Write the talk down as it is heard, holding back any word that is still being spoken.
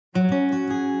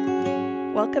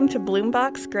Welcome to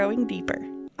Bloombox Growing Deeper.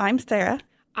 I'm Sarah.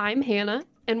 I'm Hannah,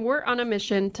 and we're on a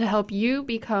mission to help you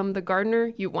become the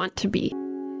gardener you want to be.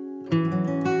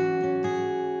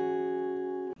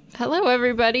 Hello,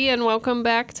 everybody, and welcome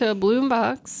back to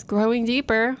Bloombox Growing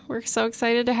Deeper. We're so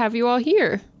excited to have you all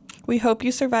here. We hope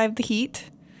you survived the heat.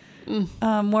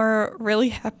 We're really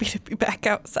happy to be back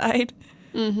outside.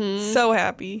 So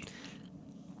happy.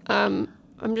 I'm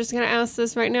just going to ask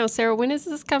this right now. Sarah, when is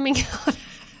this coming out?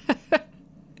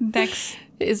 Next.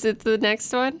 Is it the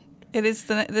next one? It is.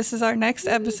 This is our next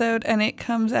episode, and it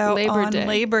comes out on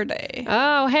Labor Day.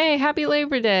 Oh, hey, happy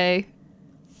Labor Day.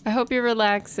 I hope you're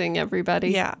relaxing,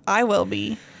 everybody. Yeah, I will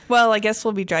be. Well, I guess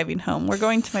we'll be driving home. We're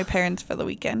going to my parents for the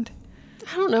weekend.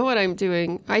 I don't know what I'm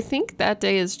doing. I think that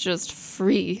day is just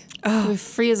free. Oh,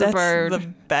 free as a bird. That's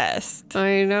the best.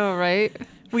 I know, right?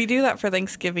 We do that for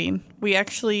Thanksgiving. We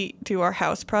actually do our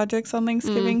house projects on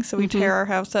Thanksgiving, so we tear our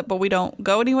house up, but we don't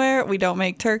go anywhere. We don't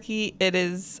make turkey. It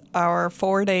is our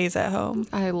 4 days at home.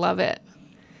 I love it.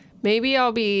 Maybe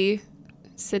I'll be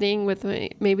sitting with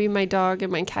maybe my dog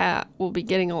and my cat will be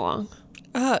getting along.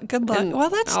 Good luck. And well,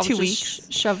 that's I'll 2 just weeks.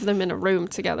 Shove them in a room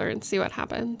together and see what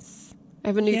happens. I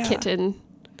have a new kitten,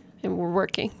 and we're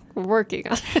working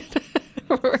on it.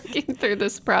 We're working through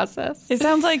this process. It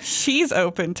sounds like she's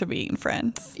open to being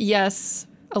friends. Yes,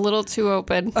 a little too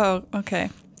open. Oh, okay.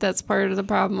 That's part of the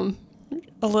problem.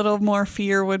 A little more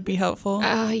fear would be helpful.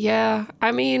 Yeah.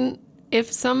 I mean, if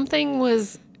something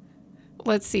was,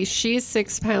 let's see, she's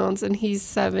 6 pounds and he's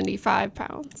 75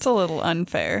 pounds. It's a little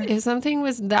unfair. If something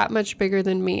was that much bigger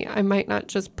than me, I might not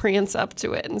just prance up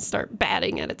to it and start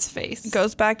batting at its face.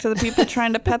 Goes back to the people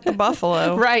trying to pet the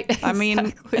buffalo. Right. I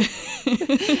mean,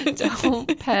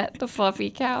 don't pet the fluffy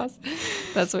cows.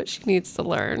 That's what she needs to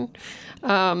learn.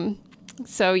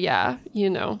 So yeah,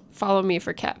 follow me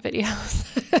for cat videos.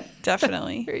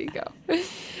 Definitely. There you go.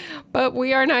 But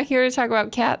we are not here to talk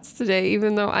about cats today,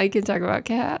 even though I can talk about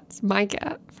cats, my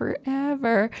cat,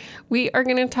 forever. We are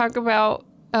going to talk about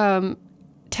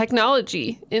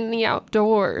technology in the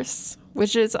outdoors,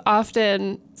 which is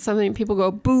often something people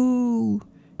go, boo.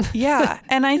 Yeah.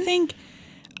 And I think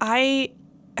I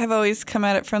have always come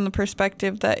at it from the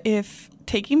perspective that if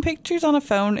taking pictures on a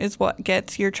phone is what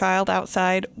gets your child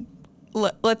outside,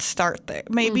 let's start there.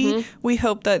 Maybe we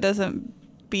hope that doesn't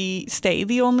stay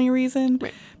the only reason.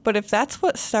 Right. But if that's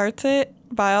what starts it,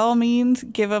 by all means,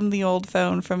 give them the old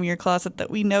phone from your closet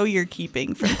that we know you're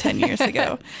keeping from 10 years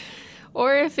ago.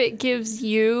 Or if it gives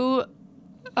you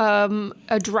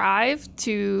a drive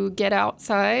to get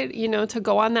outside, to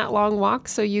go on that long walk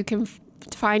so you can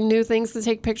find new things to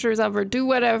take pictures of or do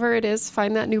whatever it is,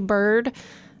 find that new bird.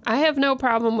 I have no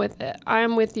problem with it. I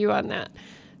am with you on that.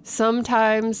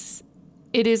 Sometimes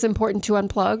it is important to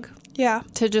unplug. Yeah.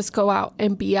 To just go out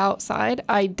and be outside.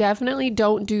 I definitely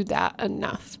don't do that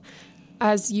enough.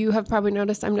 As you have probably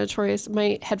noticed, I'm notorious.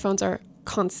 My headphones are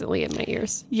constantly in my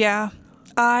ears. Yeah.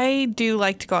 I do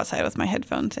like to go outside with my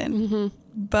headphones in.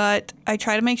 But I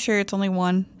try to make sure it's only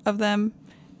one of them.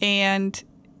 And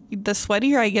the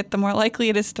sweatier I get, the more likely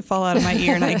it is to fall out of my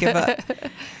ear and I give up.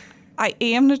 I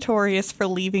am notorious for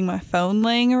leaving my phone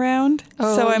laying around.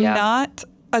 So I'm not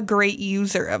a great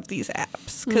user of these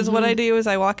apps because what I do is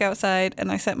I walk outside and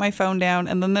I set my phone down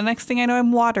and then the next thing I know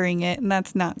I'm watering it and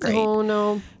that's not great. Oh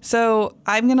no. So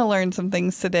I'm going to learn some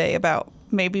things today about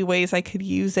maybe ways I could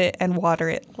use it and water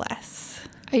it less.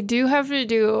 I do have to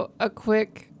do a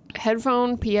quick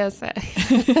headphone PSA.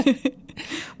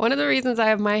 One of the reasons I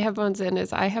have my headphones in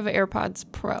is I have AirPods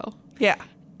Pro. Yeah.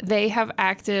 They have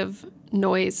active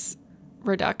noise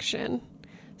reduction.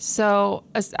 So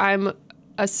I'm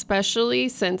especially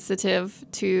sensitive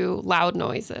to loud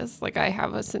noises. Like I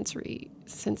have a sensory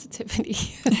sensitivity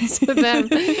to them.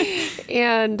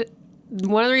 And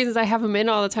one of the reasons I have them in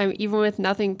all the time, even with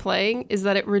nothing playing, is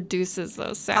that it reduces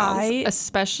those sounds,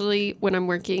 especially when I'm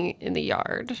working in the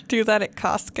yard. Do that at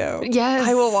Costco. Yes.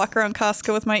 I will walk around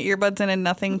Costco with my earbuds in and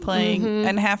nothing playing.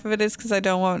 And half of it is because I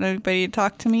don't want anybody to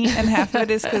talk to me. And half of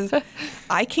it is because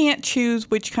I can't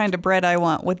choose which kind of bread I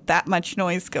want with that much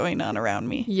noise going on around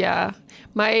me. Yeah.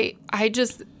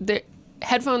 The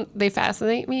headphones, they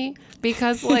fascinate me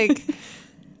because like...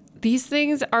 These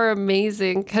things are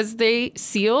amazing because they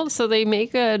seal, so they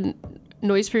make a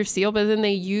noise-proof seal, but then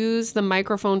they use the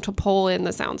microphone to pull in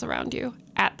the sounds around you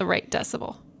at the right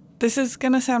decibel. This is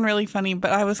going to sound really funny,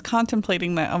 but I was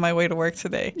contemplating that on my way to work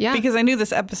today. Yeah. Because I knew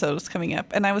this episode was coming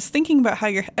up. And I was thinking about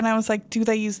and I was like, do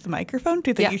they use the microphone?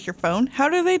 Do they use your phone? How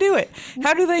do they do it?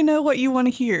 How do they know what you want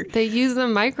to hear? They use the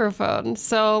microphone.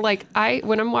 So, like,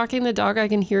 when I'm walking the dog, I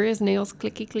can hear his nails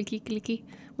clicky, clicky, clicky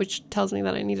which tells me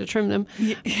that I need to trim them.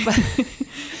 Yeah.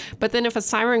 But then if a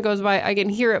siren goes by, I can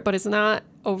hear it, but it's not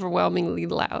overwhelmingly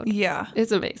loud. Yeah.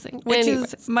 It's amazing. Which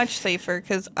Anyways. is much safer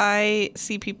because I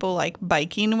see people like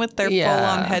biking with their Yeah.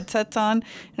 full-on headsets on.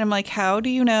 And I'm like, how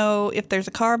do you know if there's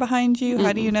a car behind you?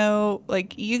 How do you know?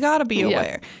 Like, you got to be Yeah.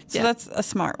 aware. So Yeah. that's a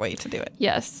smart way to do it.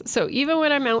 Yes. So even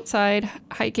when I'm outside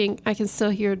hiking, I can still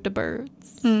hear the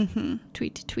birds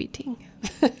tweeting.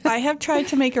 I have tried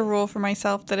to make a rule for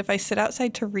myself that if I sit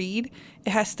outside to read, it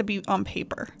has to be on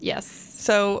paper. Yes.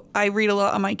 So I read a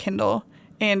lot on my Kindle.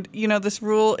 And, you know, this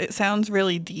rule, it sounds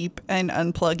really deep and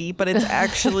unpluggy, but it's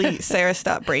actually Sarah,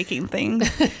 stop breaking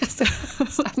things. So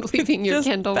Stop leaving your just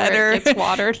Kindle better. where it gets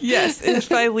watered. Yes,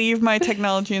 if I leave my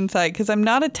technology inside, because I'm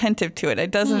not attentive to it.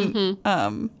 It doesn't,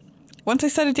 once I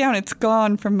set it down, it's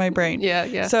gone from my brain. Yeah,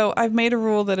 yeah. So I've made a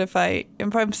rule that if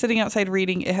I'm sitting outside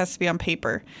reading, it has to be on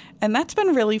paper. And that's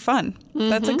been really fun.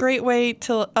 That's a great way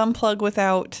to unplug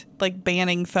without like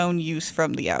banning phone use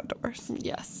from the outdoors.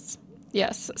 Yes.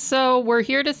 Yes. So we're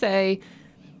here to say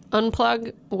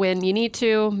unplug when you need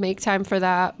to, make time for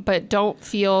that, but don't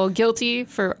feel guilty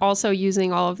for also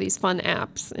using all of these fun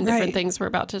apps and different Right. things we're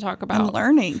about to talk And about.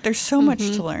 learning. There's so much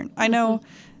to learn. I know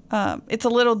it's a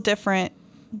little different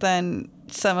than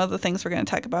some of the things we're going to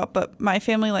talk about, but my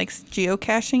family likes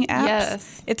geocaching apps.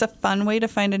 Yes. It's a fun way to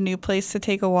find a new place to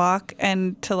take a walk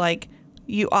and to like,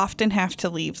 you often have to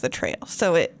leave the trail.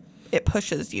 So it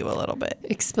pushes you a little bit.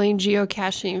 Explain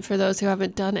geocaching for those who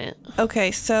haven't done it.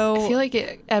 Okay, so I feel like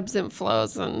it ebbs and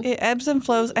flows. And it ebbs and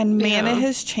flows, and man, Yeah. it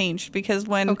has changed because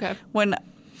when Okay.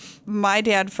 my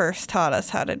dad first taught us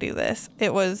how to do this,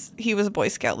 he was a Boy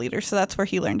Scout leader, so that's where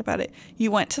he learned about it.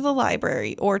 You went to the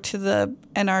library or to the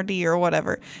NRD or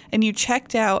whatever, and you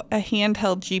checked out a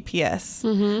handheld GPS,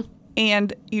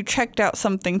 and you checked out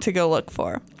something to go look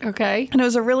for. Okay. And it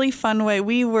was a really fun way.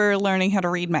 We were learning how to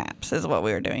read maps is what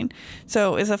we were doing.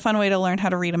 So it was a fun way to learn how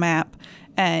to read a map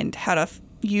and how to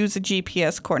use a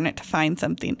GPS coordinate to find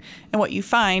something. And what you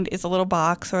find is a little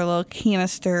box or a little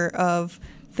canister of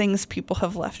things people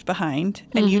have left behind.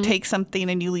 And you take something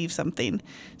and you leave something.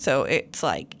 So it's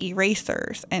like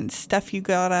erasers and stuff you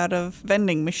got out of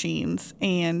vending machines.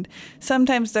 And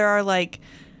sometimes there are like,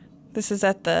 this is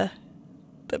at the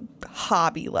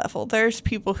hobby level. There's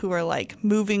people who are like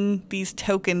moving these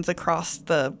tokens across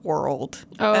the world.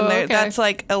 Oh, and okay. that's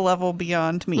like a level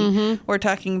beyond me. We're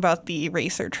talking about the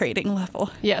eraser trading level.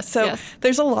 Yes, So yes.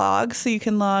 there's a log, so you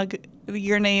can log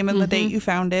your name and the date you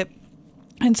found it.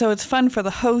 And so it's fun for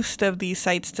the host of these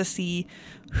sites to see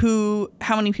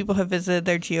how many people have visited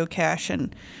their geocache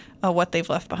and what they've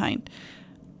left behind.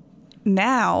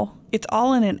 Now it's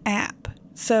all in an app.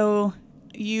 So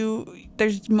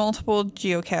there's multiple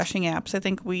geocaching apps. I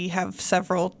think we have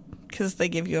several because they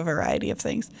give you a variety of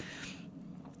things.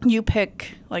 You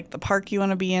pick like the park you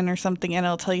want to be in or something, and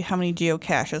it'll tell you how many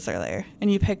geocaches are there,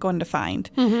 and you pick one to find.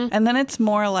 And then it's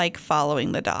more like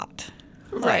following the dot.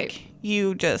 Right. Like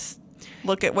you just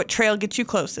look at what trail gets you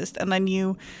closest, and then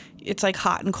it's like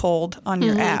hot and cold on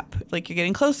your app. Like you're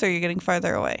getting closer, you're getting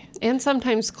farther away. And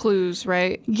sometimes clues,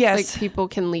 right? Yes. Like people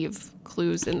can leave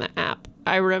clues in the app.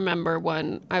 I remember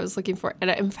one I was looking for, and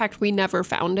in fact, we never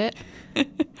found it.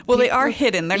 Well, they are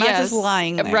hidden. They're not just Yes,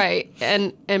 lying there. Right.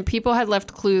 And people had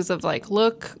left clues of like,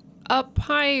 look up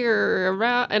higher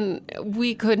around, and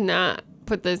we could not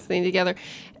put this thing together.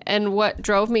 And what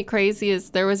drove me crazy is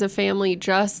there was a family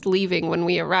just leaving when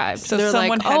we arrived. So they're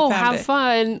someone like, had oh, found have it.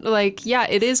 fun. Like, yeah,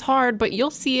 it is hard, but you'll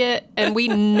see it. And we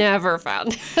never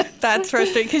found it. That's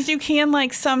frustrating because you can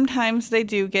like sometimes they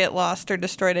do get lost or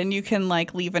destroyed, and you can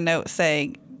like leave a note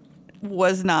saying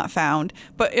was not found.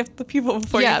 But if the people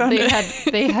before you found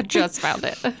they had just found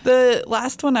it. The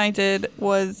last one I did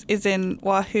is in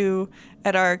Wahoo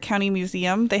at our county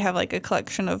museum. They have like a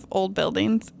collection of old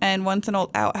buildings, and one's an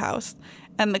old outhouse.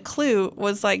 And the clue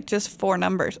was like just 4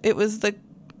 numbers. It was the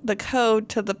code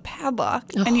to the padlock,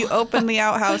 and you open the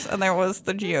outhouse, and there was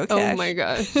the geocache. Oh my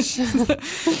gosh.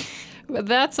 But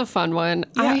that's a fun one.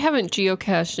 Yeah. I haven't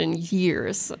geocached in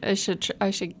years. I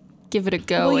should give it a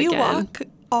go Well, again. you walk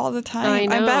all the time.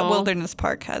 I bet know. Wilderness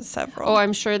Park has several. Oh,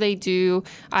 I'm sure they do.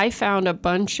 I found a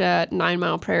bunch at 9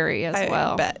 Mile Prairie as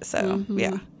well. I bet so.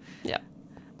 Yeah. Yeah.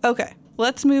 Okay.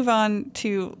 Let's move on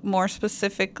to more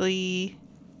specifically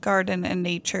garden and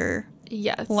nature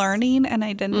Yes. learning and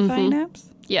identifying apps.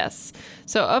 Yes.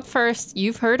 So up first,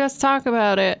 you've heard us talk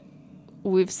about it.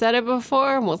 We've said it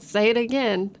before, and we'll say it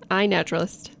again.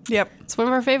 iNaturalist. Yep. It's one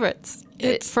of our favorites.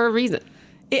 It's for a reason.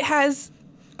 It has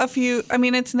a few, I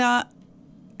mean, it's not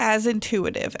as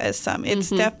intuitive as some.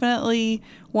 It's definitely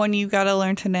one you got to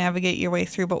learn to navigate your way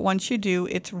through. But once you do,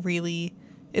 it's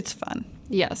fun.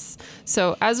 Yes.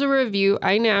 So as a review,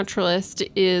 iNaturalist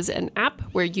is an app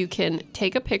where you can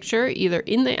take a picture either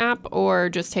in the app or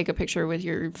just take a picture with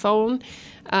your phone.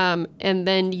 And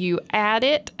then you add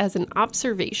it as an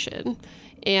observation,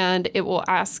 and it will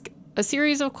ask a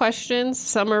series of questions.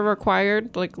 Some are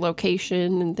required, like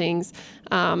location and things,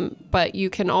 but you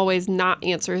can always not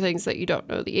answer things that you don't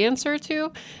know the answer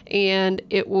to. And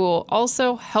it will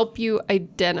also help you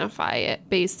identify it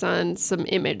based on some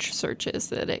image searches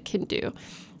that it can do.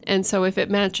 And so if it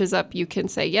matches up, you can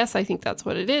say, yes, I think that's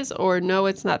what it is, or no,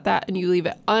 it's not that, and you leave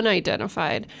it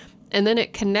unidentified. And then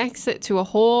it connects it to a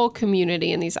whole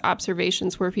community in these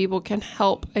observations where people can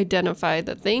help identify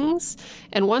the things.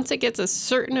 And once it gets a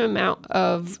certain amount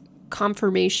of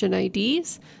confirmation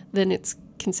IDs, then it's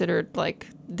considered like,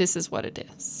 this is what it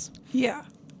is. Yeah.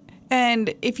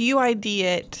 And if you ID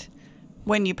it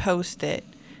when you post it,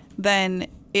 then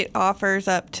it offers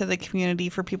up to the community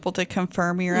for people to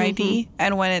confirm your ID.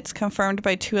 And when it's confirmed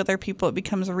by 2 other people, it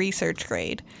becomes research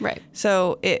grade. Right.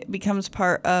 So it becomes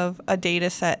part of a data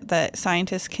set that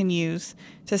scientists can use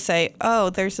to say, oh,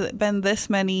 there's been this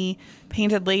many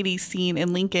painted ladies seen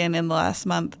in Lincoln in the last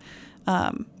month.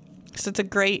 So it's a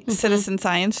great citizen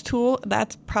science tool.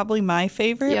 That's probably my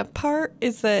favorite part,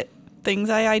 is that things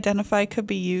I identify could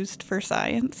be used for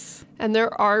science. And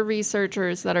there are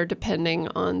researchers that are depending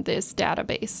on this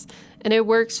database. And it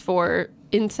works for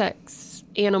insects,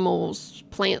 animals,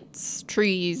 plants,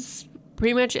 trees,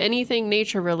 pretty much anything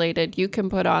nature related you can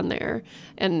put on there.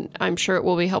 And I'm sure it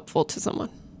will be helpful to someone.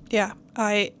 Yeah.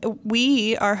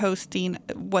 We are hosting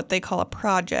what they call a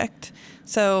project.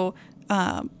 So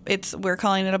we're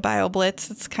calling it a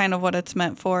BioBlitz. It's kind of what it's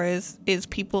meant for, is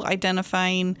people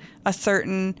identifying a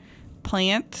certain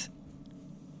plant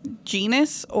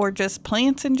genus or just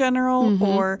plants in general,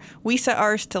 or we set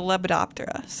ours to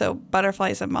Lepidoptera, so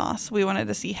butterflies and moths. We wanted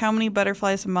to see how many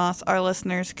butterflies and moths our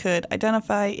listeners could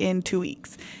identify in 2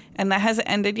 weeks. And that hasn't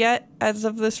ended yet as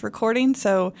of this recording,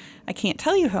 so I can't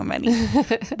tell you how many.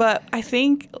 But I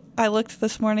think I looked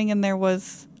this morning and there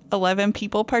was 11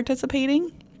 people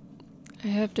participating. I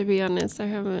have to be honest, I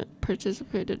haven't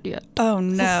participated yet. Oh,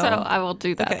 no. So I will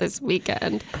do that this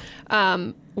weekend.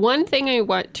 One thing I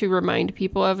want to remind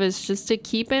people of is just to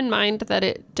keep in mind that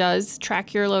it does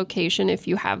track your location if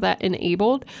you have that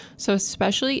enabled. So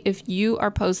especially if you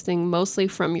are posting mostly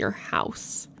from your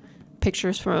house,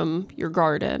 pictures from your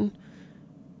garden,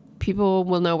 people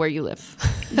will know where you live.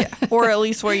 Yeah, or at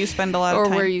least where you spend a lot of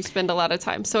time. Or where you spend a lot of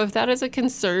time. So if that is a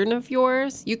concern of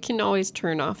yours, you can always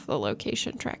turn off the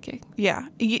location tracking. Yeah,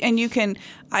 and you can,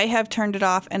 I have turned it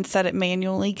off and set it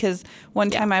manually, because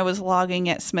one time I was logging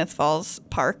at Smith Falls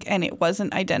Park and it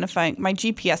wasn't identifying, my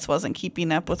GPS wasn't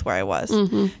keeping up with where I was.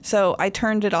 So I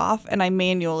turned it off and I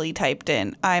manually typed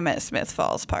in, I'm at Smith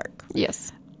Falls Park.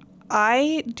 Yes.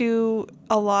 I do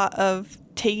a lot of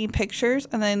taking pictures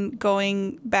and then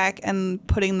going back and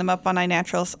putting them up on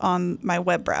iNaturalist on my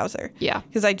web browser. Yeah.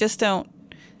 Because I don't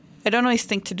always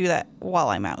think to do that while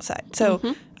I'm outside. So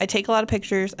I take a lot of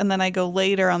pictures and then I go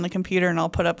later on the computer and I'll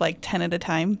put up like 10 at a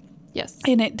time. Yes.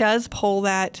 And it does pull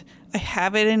that. I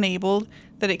have it enabled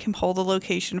that it can pull the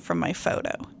location from my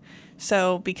photo.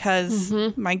 So because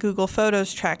my Google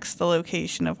Photos tracks the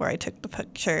location of where I took the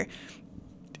picture,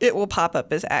 it will pop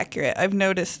up as accurate. I've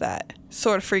noticed that.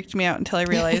 Sort of freaked me out until I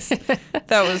realized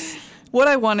that was what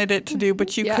I wanted it to do,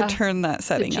 but you could turn that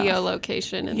setting off. The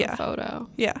geolocation in the photo.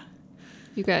 Yeah.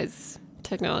 You guys,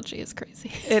 technology is crazy.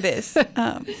 It is.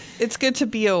 It's good to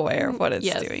be aware of what it's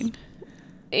doing.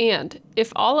 And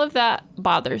if all of that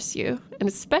bothers you, and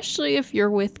especially if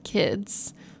you're with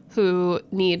kids who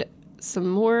need some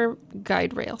more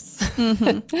guide rails.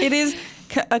 It is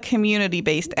a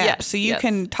community-based app, Yes, so you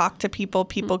can talk to people.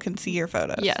 People can see your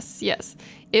photos. Yes, yes.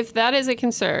 If that is a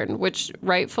concern, which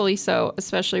rightfully so,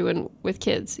 especially when with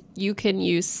kids, you can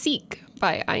use Seek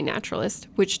by iNaturalist,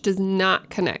 which does not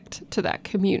connect to that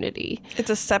community. It's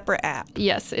a separate app.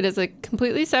 Yes, it is a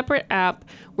completely separate app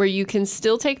where you can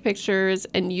still take pictures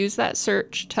and use that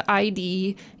search to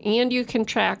ID, and you can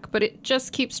track, but it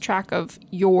just keeps track of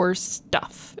your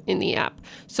stuff in the app.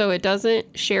 So it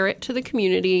doesn't share it to the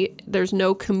community. There's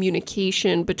no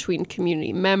communication between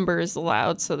community members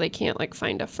allowed, so they can't like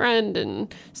find a friend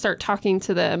and start talking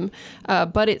to them.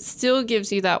 But it still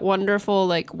gives you that wonderful,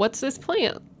 like, what's this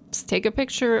plant? Just take a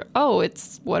picture. Oh,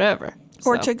 it's whatever.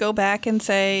 Or to go back and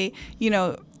say,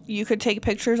 you could take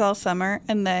pictures all summer,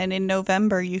 and then in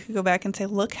November you could go back and say,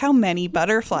 look how many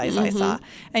butterflies I saw.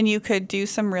 And you could do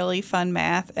some really fun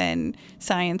math and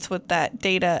science with that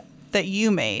data that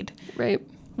you made. Right.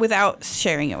 Without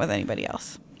sharing it with anybody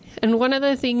else. And one of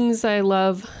the things I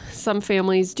love some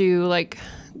families do, like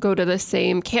go to the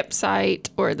same campsite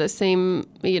or the same,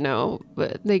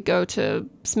 they go to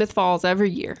Smith Falls every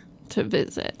year to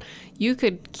visit. You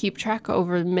could keep track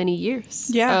over many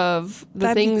years of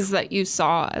the things that you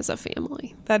saw as a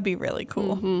family. That'd be really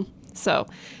cool. So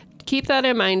keep that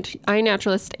in mind.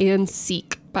 iNaturalist and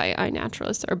Seek by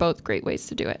iNaturalist are both great ways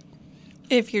to do it.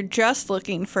 If you're just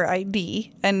looking for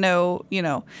ID and know,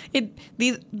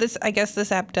 I guess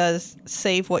this app does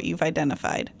save what you've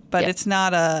identified, but it's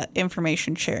not a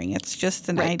information sharing. It's just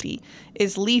an ID.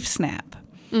 Is LeafSnap.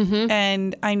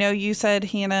 And I know you said,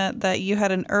 Hannah, that you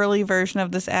had an early version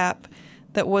of this app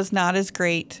that was not as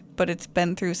great, but it's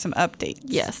been through some updates.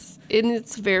 Yes, and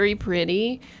it's very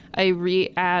pretty. I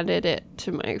re-added it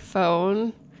to my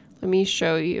phone. Let me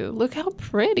show you. Look how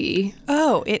pretty.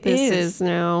 Oh, this is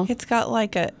now. It's got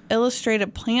like a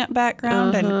illustrated plant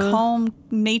background and calm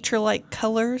nature-like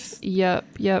colors.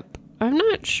 Yep. I'm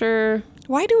not sure.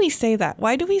 Why do we say that?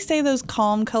 Why do we say those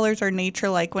calm colors are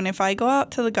nature-like when if I go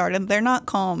out to the garden, they're not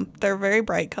calm. They're very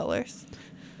bright colors.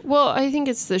 Well, I think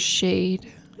it's the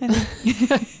shade.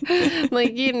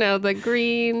 Like, the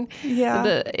green.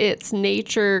 Yeah. It's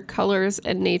nature colors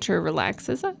and nature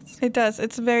relaxes us. It does.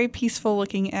 It's a very peaceful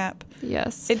looking app.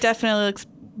 Yes. It definitely looks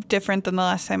different than the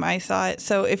last time I saw it.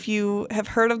 So if you have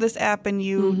heard of this app and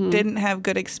you didn't have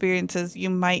good experiences,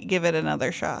 you might give it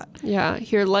another shot. Yeah.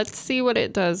 Here, let's see what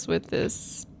it does with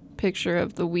this picture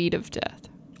of the weed of death.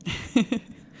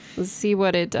 Let's see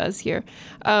what it does here.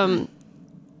 I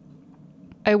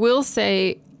will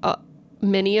say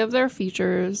many of their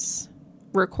features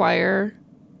require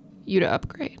you to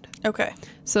upgrade. Okay.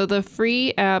 So the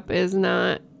free app is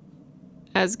not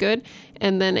as good,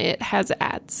 and then it has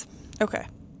ads. Okay.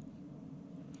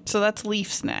 So that's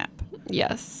LeafSnap.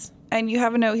 Yes. And you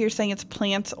have a note here saying it's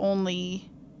plants only.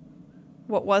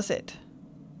 What was it?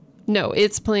 No,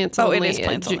 it's plants only. Oh, it is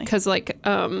plants only. Because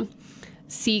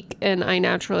Seek and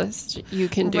iNaturalist, you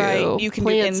can do you can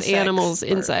plants, do insects, animals,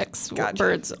 insects, Gotcha.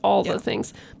 birds, all the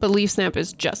things. But LeafSnap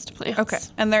is just plants. Okay.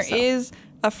 And there is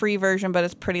a free version, but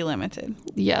it's pretty limited.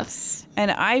 Yes.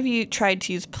 And I've tried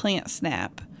to use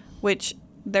PlantSnap, which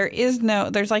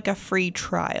there's like a free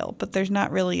trial, but there's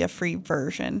not really a free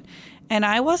version. And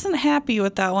I wasn't happy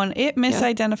with that one. It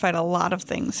misidentified a lot of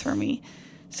things for me.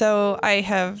 So I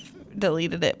have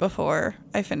deleted it before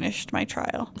I finished my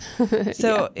trial.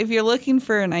 So if you're looking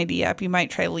for an ID app, you might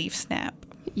try LeafSnap.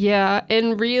 Yeah,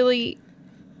 and really,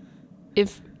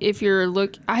 if you're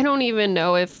I don't even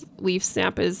know if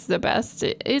LeafSnap is the best.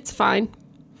 It's fine.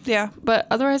 Yeah. But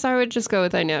otherwise, I would just go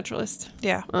with iNaturalist.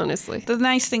 Yeah. Honestly. The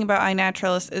nice thing about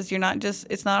iNaturalist is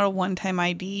it's not a one-time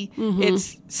ID.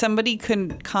 It's somebody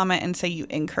could comment and say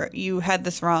you had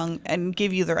this wrong and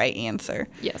give you the right answer.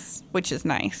 Yes. Which is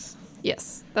nice.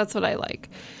 Yes, that's what I like.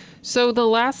 So the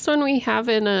last one we have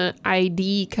in an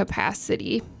ID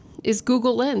capacity is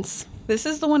Google Lens. This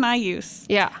is the one I use.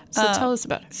 Yeah. So tell us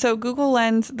about it. So Google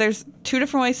Lens, there's two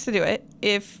different ways to do it.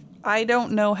 If I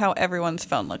don't know how everyone's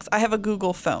phone looks, I have a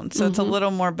Google phone, so it's a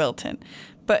little more built in.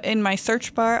 But in my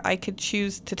search bar, I could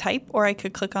choose to type, or I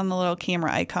could click on the little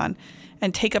camera icon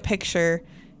and take a picture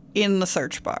in the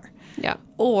search bar. Yeah.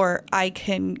 Or I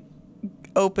can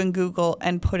open Google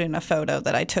and put in a photo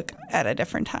that I took at a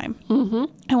different time.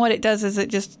 And what it does is it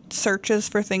just searches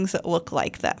for things that look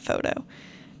like that photo.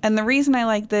 And the reason I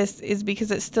like this is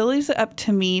because it still leaves it up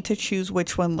to me to choose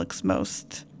which one looks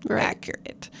most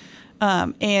accurate.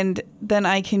 And then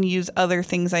I can use other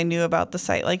things I knew about the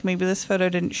site. Like maybe this photo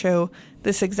didn't show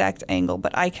this exact angle,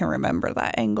 but I can remember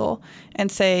that angle and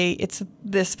say it's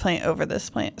this plant over this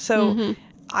plant. So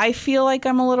I feel like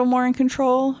I'm a little more in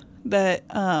control, that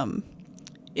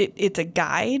it's a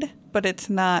guide, but it's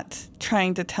not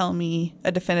trying to tell me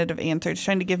a definitive answer. It's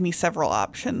trying to give me several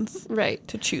options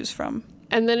to choose from.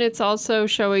 And then it's also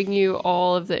showing you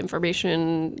all of the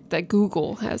information that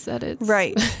Google has at its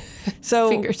So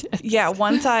fingertips. Yeah,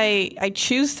 once I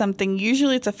choose something,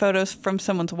 usually it's a photo from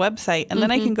someone's website, and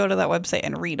then I can go to that website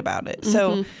and read about it.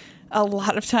 So a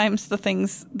lot of times the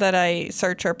things that I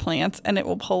search are plants, and it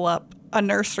will pull up a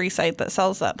nursery site that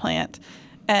sells that plant.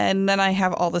 And then I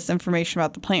have all this information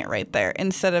about the plant right there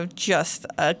instead of just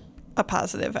a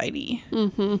positive ID.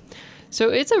 So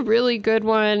it's a really good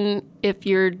one if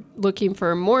you're looking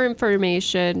for more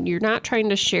information. You're not trying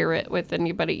to share it with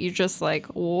anybody. You're just like,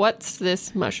 what's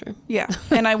this mushroom? Yeah,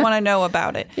 and I want to know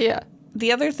about it. Yeah.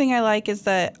 The other thing I like is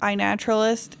that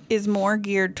iNaturalist is more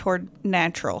geared toward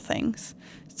natural things.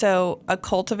 So a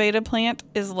cultivated plant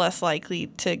is less likely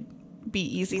to be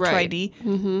easy to ID.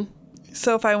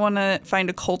 So if I want to find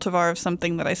a cultivar of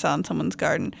something that I saw in someone's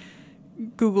garden,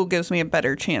 Google gives me a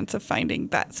better chance of finding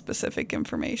that specific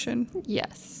information.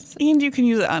 Yes. And you can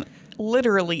use it on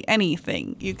literally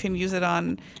anything. You can use it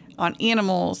on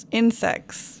animals,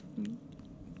 insects,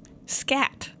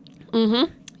 scat.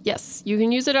 Yes, you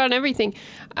can use it on everything.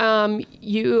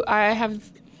 I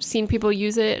have seen people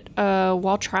use it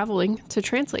while traveling to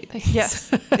translate things.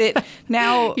 Yes.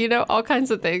 Now, all kinds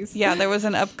of things. yeah, there was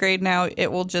an upgrade now.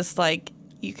 It will just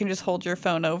you can just hold your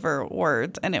phone over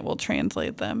words and it will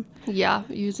translate them. Yeah,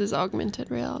 it uses augmented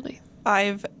reality.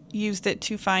 I've used it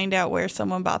to find out where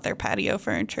someone bought their patio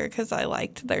furniture because I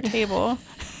liked their table.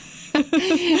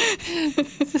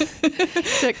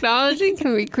 Technology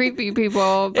can be creepy,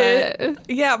 people, but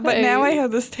but now I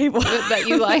have this table that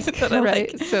you like, that I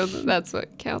right? like. So that's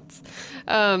what counts.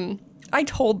 I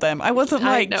told them. I wasn't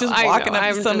just walking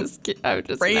up to some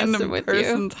random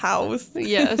person's house.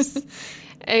 Yes.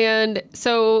 And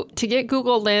so to get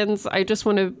Google Lens, I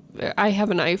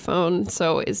have an iPhone,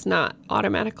 so it's not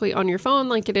automatically on your phone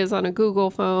like it is on a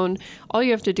Google phone. All you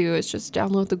have to do is just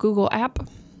download the Google app.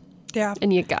 Yeah.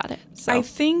 And you got it. So I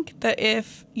think that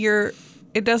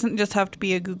it doesn't just have to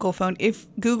be a Google phone. If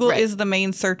Google is the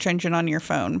main search engine on your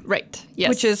phone. Right. Yes.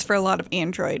 Which is for a lot of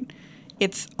Android,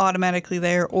 it's automatically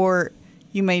there, or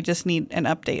you may just need an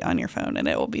update on your phone and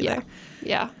it will be there.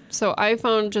 Yeah. So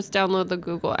iPhone, just download the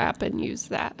Google app and use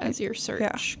that as your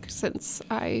search since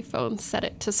iPhone set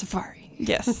it to Safari.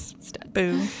 Yes. Instead.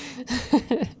 Boo.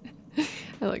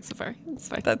 I like Safari. It's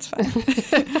fine. That's fine.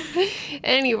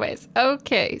 Anyways,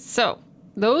 okay. So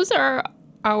those are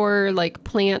our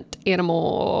plant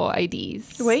animal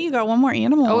IDs. Wait, you got one more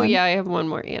animal. Oh, yeah, I have one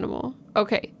more animal.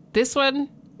 Okay. This one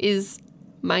is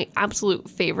my absolute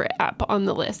favorite app on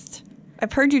the list.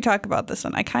 I've heard you talk about this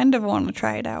one. I kind of want to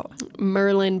try it out.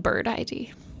 Merlin Bird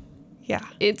ID. Yeah.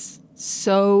 It's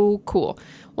so cool.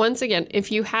 Once again,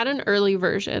 if you had an early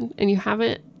version and you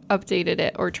haven't updated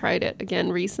it or tried it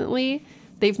again recently,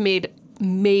 they've made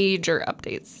major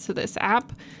updates to this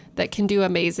app that can do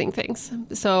amazing things.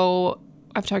 So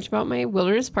I've talked about my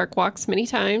wilderness park walks many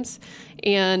times,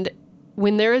 and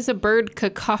when there is a bird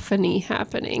cacophony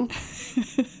happening,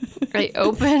 I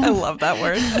love that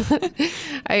word.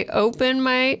 I open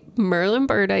my Merlin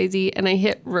Bird ID and I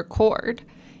hit record,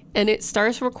 and it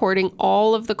starts recording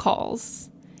all of the calls.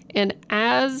 And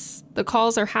as the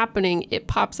calls are happening, it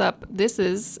pops up, this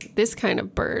is this kind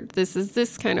of bird, this is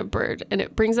this kind of bird, and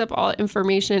it brings up all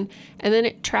information, and then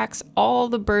it tracks all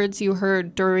the birds you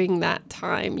heard during that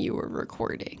time you were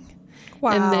recording.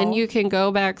 Wow. And then you can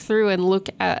go back through and look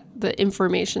at the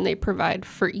information they provide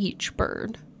for each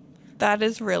bird. That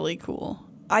is really cool.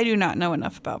 I do not know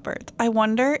enough about birds. I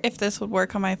wonder if this would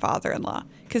work on my father-in-law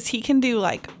because he can do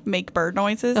make bird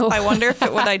noises. Oh. I wonder if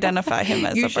it would identify him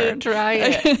as a bird. You should try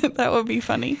it. That would be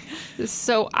funny.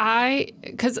 So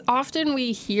because often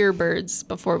we hear birds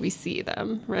before we see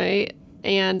them, right?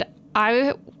 And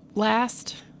I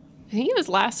think it was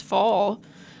last fall,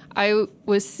 I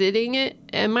was sitting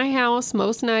in my house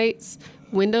most nights,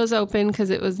 windows open because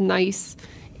it was nice,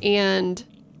 and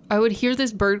I would hear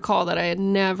this bird call that I had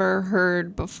never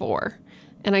heard before.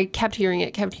 And I kept hearing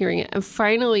it. And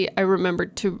finally,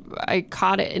 I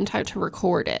caught it in time to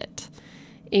record it.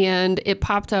 And it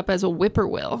popped up as a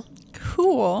whippoorwill.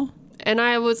 Cool. And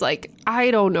I was like, I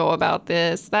don't know about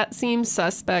this. That seems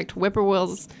suspect.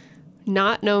 Whippoorwills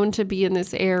not known to be in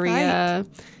this area,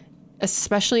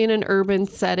 especially in an urban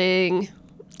setting.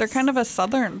 They're kind of a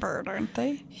southern bird, aren't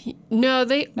they? No,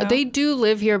 they do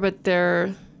live here, but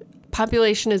their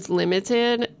population is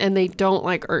limited and they don't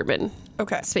like urban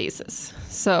spaces.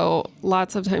 So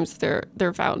lots of times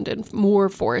they're found in more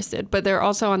forested, but they're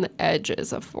also on the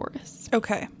edges of forests.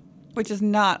 Okay. Which is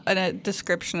not a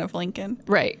description of Lincoln.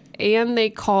 Right. And they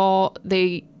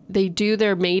do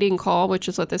their mating call, which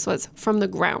is what this was, from the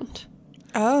ground.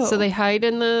 Oh. So they hide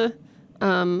in the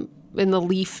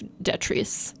leaf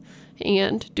detritus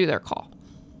and do their call.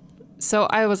 So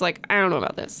I was like, I don't know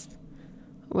about this.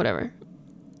 Whatever.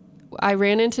 I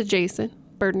ran into Jason,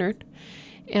 bird nerd,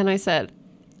 and I said,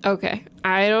 okay,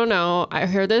 I don't know. I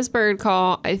heard this bird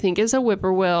call. I think it's a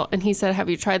whippoorwill. And he said, have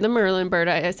you tried the Merlin bird?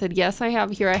 I said, yes, I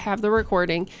have. Here, I have the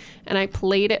recording. And I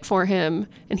played it for him.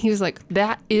 And he was like,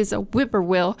 that is a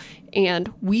whippoorwill.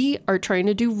 And we are trying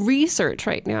to do research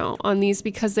right now on these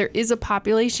because there is a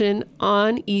population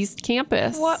on East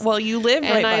Campus. What? Well, you live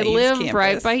right by East Campus. And I live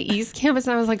right by East Campus.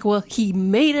 And I was like, well, he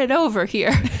made it over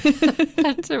here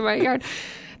to my yard.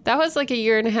 That was like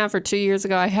 1.5 years or 2 years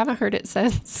ago. I haven't heard it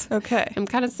since. Okay. I'm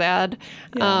kind of sad.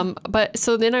 Yeah. But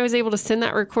so then I was able to send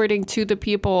that recording to the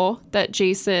people that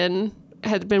Jason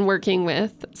had been working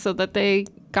with so that they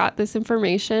got this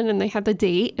information and they had the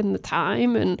date and the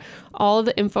time and all of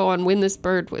the info on when this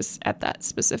bird was at that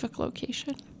specific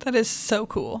location. That is so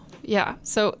cool. Yeah.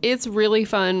 So it's really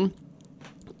fun.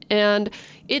 And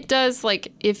it does,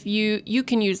 like, if you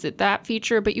can use that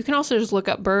feature, but you can also just look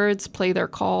up birds, play their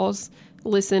calls,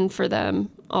 listen for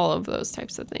them, all of those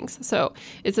types of things. So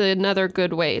it's another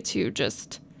good way to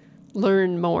just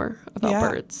learn more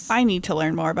about birds. I need to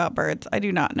learn more about birds. I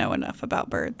do not know enough about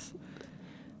birds.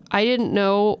 I didn't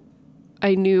know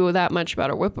I knew that much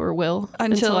about a whippoorwill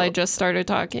until I just started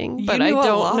talking. But I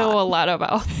don't know a lot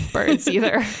about birds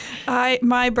either.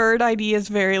 My bird ID is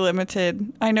very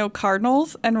limited. I know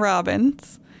cardinals and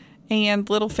robins and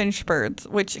little finch birds,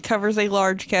 which covers a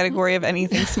large category of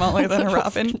anything smaller than a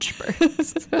robin. Finch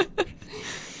birds.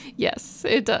 Yes,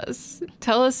 it does.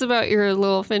 Tell us about your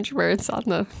little finch birds on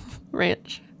the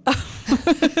ranch.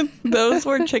 Those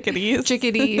were chickadees.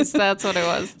 Chickadees, that's what it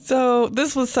was. So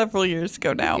this was several years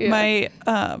ago now. Yeah.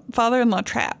 My father-in-law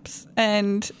traps,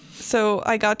 and so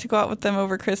I got to go out with them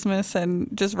over Christmas and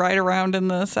just ride around in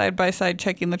the side-by-side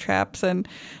checking the traps. And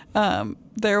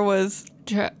there was...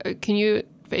 Can you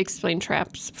explain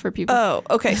traps for people? Oh,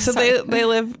 okay. So they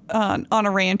live on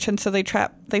a ranch, and so they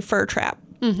fur trap.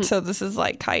 Mm-hmm. So this is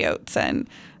like coyotes and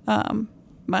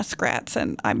muskrats,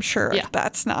 and I'm sure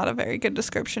that's not a very good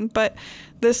description, but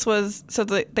this was, so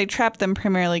they trap them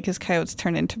primarily because coyotes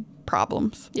turn into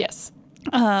problems. Yes.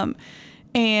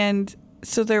 And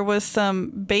so there was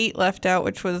some bait left out,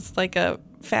 which was like a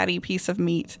fatty piece of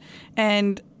meat,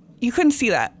 and you couldn't see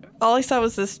that. All I saw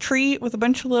was this tree with a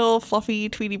bunch of little fluffy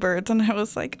Tweety birds, and I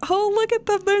was like, oh, look at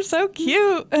them, they're so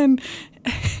cute. And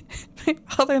my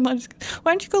father-in-law just goes,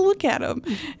 why don't you go look at them?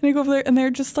 And I go over there, and they're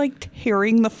just like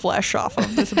tearing the flesh off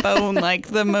of this bone, like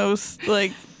the most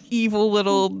like evil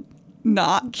little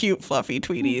not cute fluffy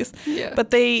Tweeties. Yeah.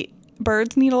 But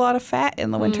birds need a lot of fat in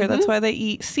the winter. That's why they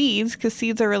eat seeds, because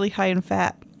seeds are really high in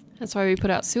fat. That's why we put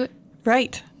out suet.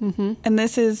 Right. Mm-hmm. And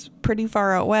this is pretty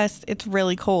far out west. It's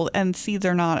really cold, and seeds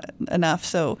are not enough.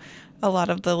 So a lot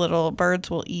of the little birds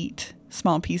will eat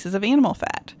small pieces of animal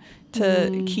fat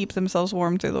to keep themselves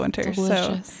warm through the winter.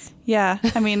 Delicious. So, yeah,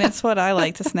 I mean, it's what I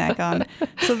like to snack on.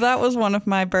 So that was one of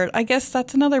my I guess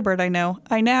that's another bird I know.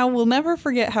 I now will never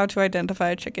forget how to identify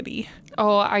a chickadee.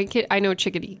 Oh, I know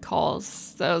chickadee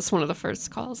calls. That was one of the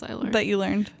first calls I learned. That you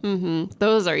learned? Mm-hmm.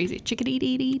 Those are easy. Chickadee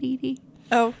dee dee dee dee.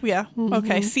 Oh, yeah. Mm-hmm.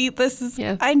 Okay. See, this is,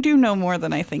 I do know more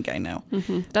than I think I know.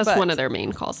 Mm-hmm. That's one of their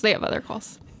main calls. They have other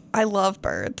calls. I love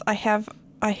birds. I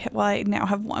now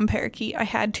have one parakeet. I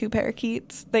had two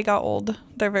parakeets. They got old.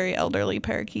 They're very elderly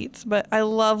parakeets, but I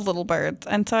love little birds,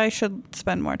 and so I should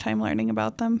spend more time learning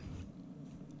about them.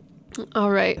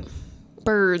 All right.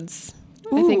 Birds.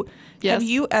 Ooh, I think, yes.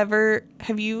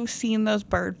 Have you seen those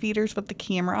bird feeders with the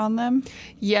camera on them?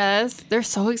 Yes. They're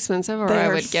so expensive, or I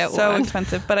would get one. So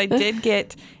expensive, but I did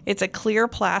get, it's a clear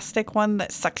plastic one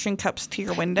that suction cups to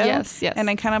your window. Yes. And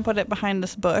I kind of put it behind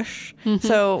this bush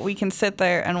so we can sit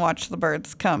there and watch the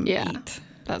birds come eat.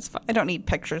 That's fun. I don't need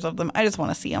pictures of them. I just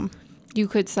want to see them. You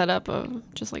could set up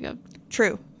just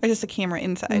a camera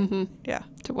inside. Yeah.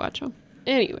 To watch them.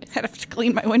 Anyway. I'd have to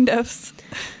clean my windows.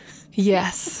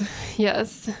 Yes.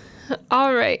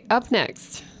 All right. Up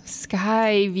next,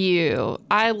 Sky View.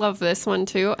 I love this one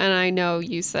too, and I know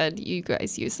you said you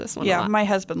guys use this one a lot. Yeah, my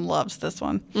husband loves this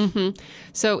one. Mm-hmm.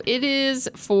 So it is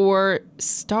for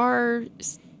star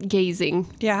gazing.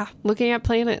 Yeah. Looking at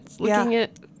planets, looking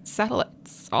at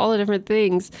satellites, all the different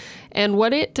things. And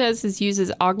what it does is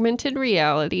uses augmented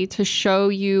reality to show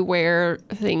you where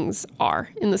things are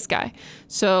in the sky.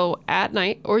 So at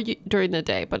night or during the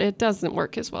day, but it doesn't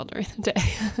work as well during the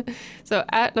day. So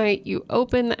at night, you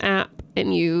open the app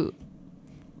and you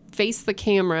face the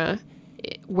camera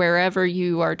wherever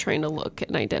you are trying to look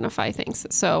and identify things.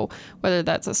 So whether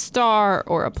that's a star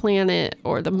or a planet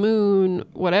or the moon,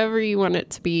 whatever you want it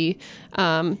to be,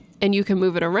 and you can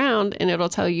move it around and it'll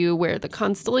tell you where the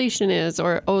constellation is,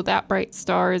 or, oh, that bright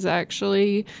star is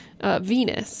actually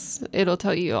Venus. It'll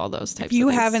tell you all those types of things. If you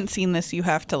haven't seen this, you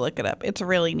have to look it up. It's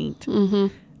really neat.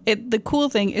 Mm-hmm. The cool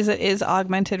thing is it is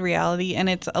augmented reality, and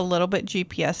it's a little bit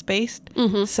GPS based.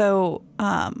 Mm-hmm. So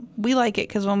we like it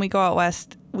because when we go out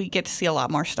west, we get to see a lot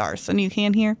more stars than you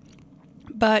can here.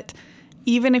 But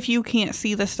even if you can't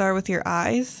see the star with your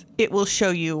eyes, it will show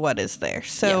you what is there.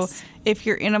 So if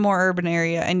you're in a more urban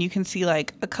area and you can see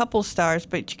like a couple stars,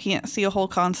 but you can't see a whole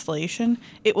constellation,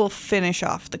 it will finish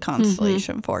off the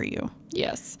constellation for you.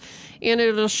 Yes. And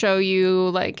it'll show you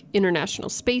like International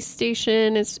Space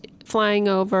Station is flying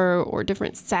over, or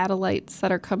different satellites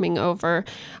that are coming over.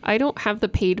 I don't have the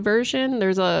paid version.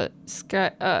 There's a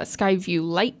Skyview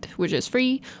Lite, which is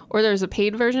free, or there's a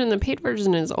paid version. The paid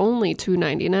version is only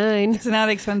 $2.99. It's not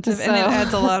expensive, and it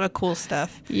adds a lot of cool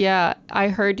stuff. Yeah, I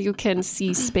heard you can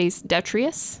see space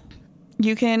detritus.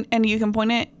 You can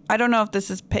point it I don't know if this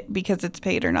is because it's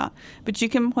paid or not, but you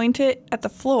can point it at the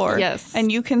floor. Yes. And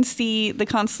you can see the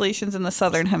constellations in the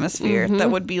southern hemisphere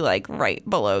that would be like right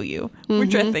below you,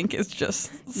 which I think is just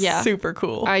super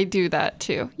cool. I do that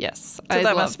too. Yes. So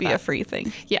that must be a free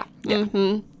thing. Yeah.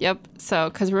 Yep. So,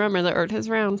 because remember, the Earth is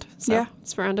round. So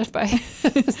it's surrounded by.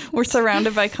 We're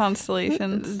surrounded by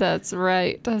constellations. That's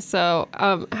right. So,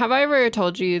 have I ever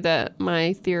told you that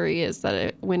my theory is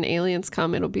that when aliens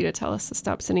come, it'll be to tell us to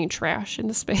stop sending trash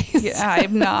into space? Yeah,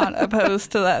 I'm not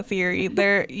opposed to that theory.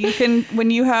 There, you can, when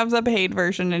you have the paid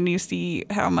version and you see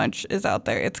how much is out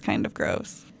there, it's kind of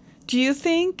gross. Do you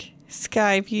think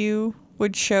Skyview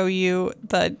would show you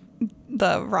the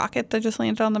rocket that just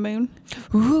landed on the moon?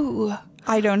 Ooh,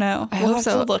 I don't know. I We'll hope have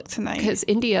so. to look tonight. Because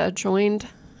India joined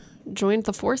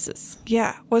the forces.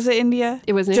 Yeah, was it India?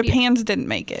 It was India. Japan's didn't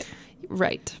make it.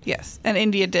 Right. Yes, and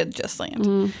India did just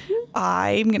land.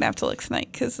 I'm gonna have to look tonight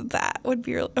because that would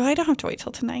be really. Oh, I don't have to wait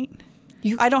till tonight.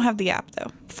 I don't have the app though.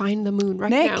 Find the moon right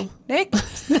Nick, now. Nick.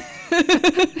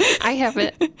 I have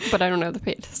it, but I don't have the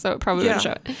paid, so it probably won't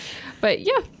show it. But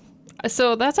yeah,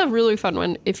 so that's a really fun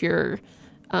one if you're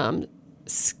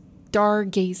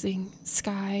stargazing,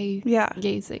 sky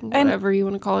gazing, whatever you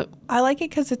want to call it. I like it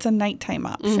because it's a nighttime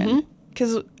option.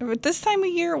 Because this time of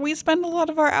year, we spend a lot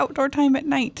of our outdoor time at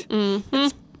night.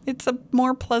 It's a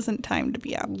more pleasant time to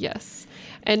be out. Yes.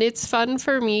 And it's fun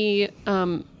for me,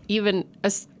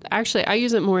 actually, I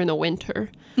use it more in the winter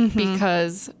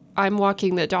because I'm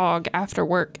walking the dog after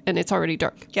work and it's already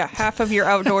dark. Yeah, half of your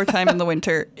outdoor time in the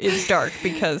winter is dark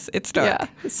because it's dark.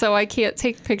 Yeah. So I can't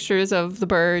take pictures of the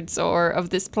birds or of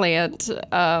this plant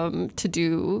to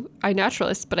do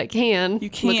iNaturalist, but I can. You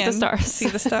can look at the stars. see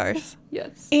the stars.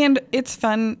 Yes. And it's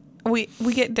fun. We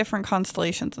get different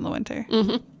constellations in the winter.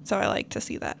 So I like to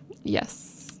see that.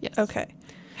 Yes. Okay.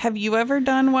 Have you ever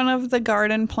done one of the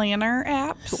garden planner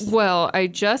apps? Well, I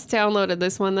just downloaded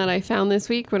this one that I found this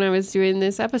week when I was doing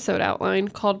this episode outline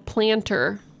called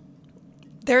Planter.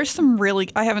 There's some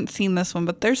I haven't seen this one,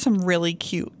 but there's some really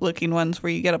cute looking ones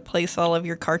where you get to place all of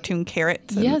your cartoon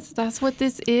carrots. Yes, that's what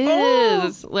this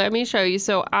is. Let me show you.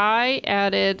 So I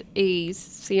added a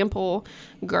sample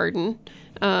garden.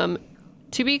 To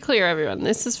be clear, everyone,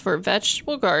 this is for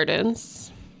vegetable gardens.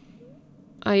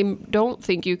 I don't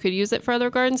think you could use it for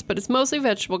other gardens, but it's mostly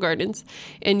vegetable gardens.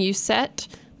 And you set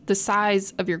the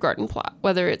size of your garden plot,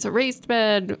 whether it's a raised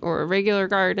bed or a regular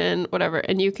garden, whatever.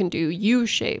 And you can do U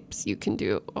shapes. You can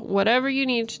do whatever you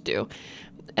need to do.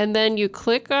 And then you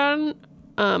click on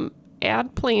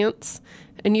add plants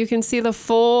and you can see the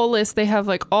full list. They have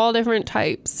like all different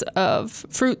types of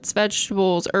fruits,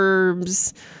 vegetables,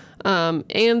 herbs,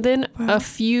 and then a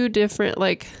few different,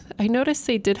 like, I noticed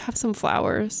they did have some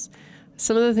flowers.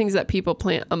 Some of the things that people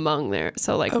plant among there.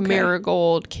 So like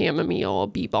marigold, chamomile,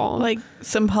 bee balm. Like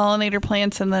some pollinator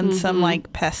plants and then some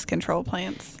like pest control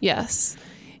plants. Yes.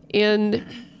 And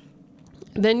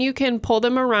then you can pull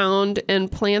them around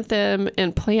and plant them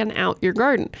and plan out your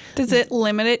garden. Does it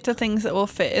limit it to things that will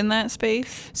fit in that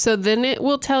space? So then it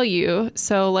will tell you.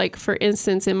 So like, for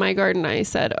instance, in my garden, I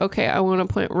said, okay, I want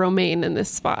to plant romaine in this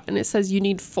spot. And it says you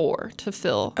need 4 to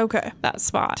fill that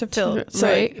spot. To fill. So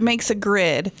it makes a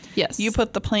grid. Yes. You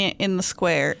put the plant in the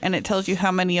square and it tells you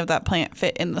how many of that plant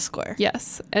fit in the square.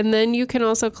 Yes. And then you can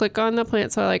also click on the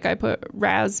plant. So like I put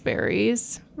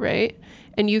raspberries, right?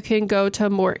 And you can go to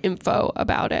more info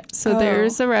about it. So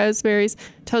there's the raspberries,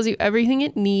 tells you everything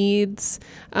it needs,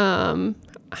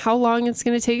 how long it's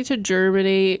going to take to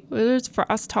germinate, whether it's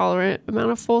frost tolerant,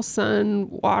 amount of full sun,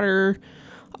 water,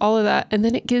 all of that. And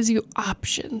then it gives you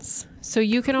options. So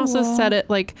you can also set it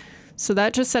like, so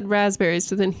that just said raspberries.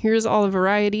 So then here's all the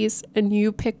varieties and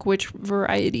you pick which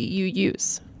variety you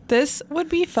use. This would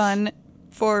be fun.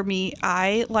 For me,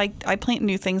 I plant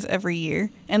new things every year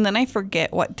and then I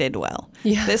forget what did well.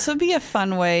 Yeah. This would be a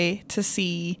fun way to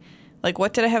see, like,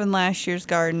 what did I have in last year's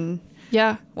garden?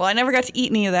 Yeah. Well, I never got to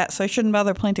eat any of that, so I shouldn't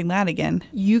bother planting that again.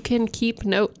 You can keep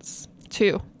notes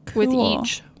too with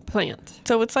each plant.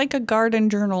 So it's like a garden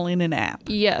journal in an app.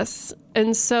 Yes.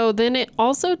 And so then it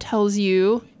also tells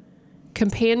you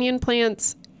companion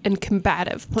plants and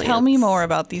combative plants. Tell me more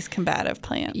about these combative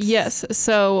plants. Yes.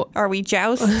 So are we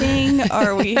jousting?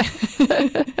 Are we?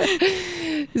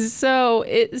 So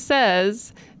it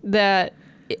says that,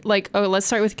 let's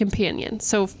start with companion.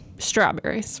 So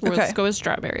strawberries. Let's go with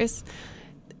strawberries.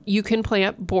 You can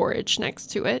plant borage next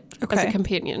to it as a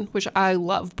companion, which I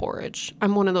love borage.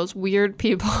 I'm one of those weird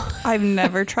people. I've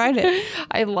never tried it.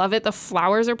 I love it. The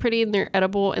flowers are pretty and they're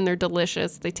edible and they're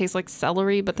delicious. They taste like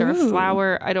celery, but they're a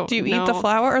flower. I don't know. Do you eat the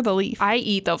flower or the leaf? I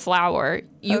eat the flower.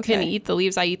 You can eat the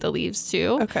leaves. I eat the leaves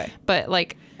too. Okay. But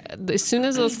like, As soon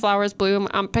as those flowers bloom,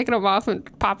 I'm picking them off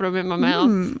and popping them in my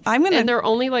mouth. And they're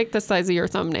only like the size of your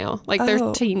thumbnail. Like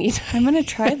they're teeny. I'm going to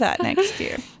try that next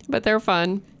year. But they're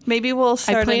fun. Maybe we'll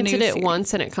start I planted a new it series.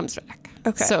 once and it comes back.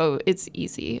 Okay. So it's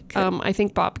easy. I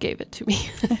think Bob gave it to me.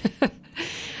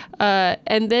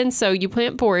 And then so you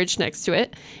plant borage next to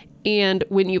it. And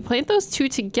when you plant those two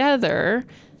together,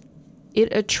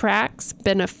 it attracts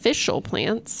beneficial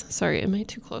plants. Sorry, am I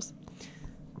too close?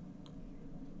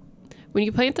 When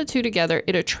you plant the two together,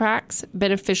 it attracts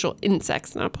beneficial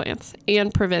insects, not plants,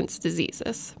 and prevents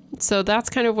diseases. So that's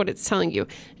kind of what it's telling you.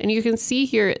 And you can see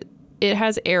here, it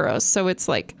has arrows. So it's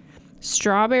like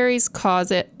strawberries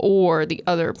cause it or the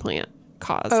other plant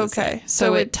causes it.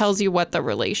 So it tells you what the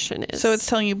relation is. So it's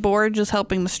telling you borage is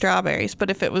helping the strawberries,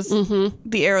 but if it was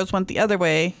the arrows went the other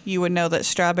way, you would know that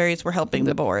strawberries were helping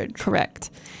the borage. Correct.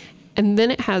 And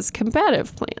then it has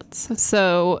combative plants.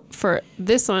 So for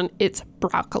this one, it's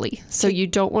broccoli. So you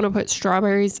don't want to put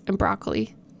strawberries and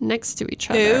broccoli next to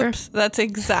each other. Oops, that's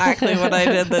exactly what I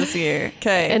did this year.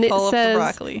 Okay, and it pull up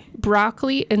the says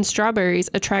broccoli and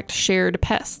strawberries attract shared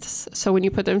pests. So when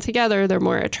you put them together, they're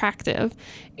more attractive.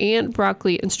 And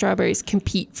broccoli and strawberries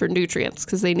compete for nutrients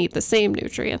because they need the same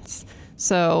nutrients.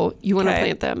 So you want to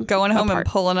plant them Going home apart.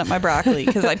 and pulling up my broccoli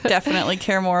because I definitely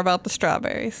care more about the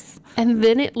strawberries. And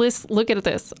then it lists, look at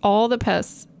this, all the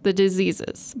pests, the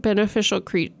diseases, beneficial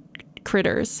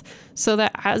critters, so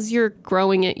that as you're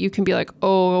growing it, you can be like,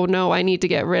 oh no, I need to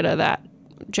get rid of that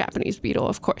Japanese beetle,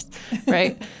 of course,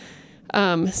 right?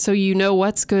 So you know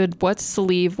what's good, what's to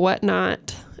leave, what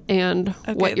not, and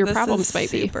what your problems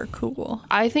might be. Super cool.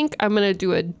 I think I'm going to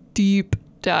do a deep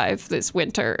dive this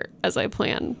winter as I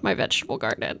plan my vegetable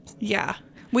garden. Yeah.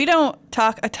 We don't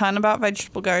talk a ton about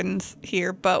vegetable gardens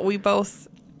here, but we both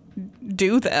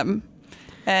do them.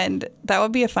 And that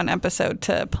would be a fun episode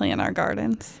to plan our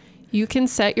gardens. You can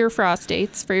set your frost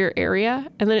dates for your area,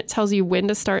 and then it tells you when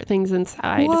to start things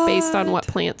inside based on what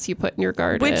plants you put in your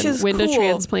garden, Which is when cool. to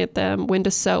transplant them, when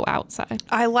to sow outside.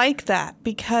 I like that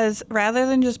because rather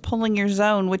than just pulling your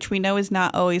zone, which we know is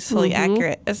not always fully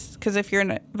accurate, because if you're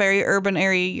in a very urban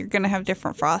area, you're going to have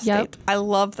different frost dates. I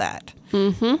love that.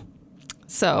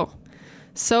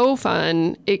 So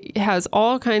fun. It has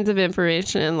all kinds of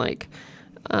information, like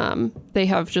they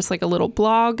have just like a little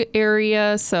blog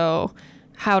area, so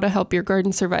how to help your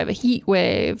garden survive a heat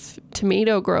wave,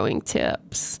 tomato growing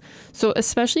tips. So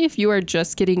especially if you are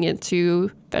just getting into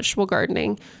vegetable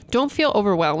gardening, don't feel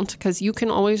overwhelmed because you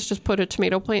can always just put a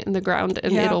tomato plant in the ground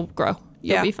and it'll grow.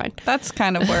 You'll be fine. That's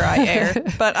kind of where I err,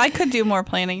 but I could do more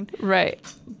planning. Right.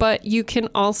 But you can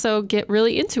also get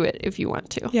really into it if you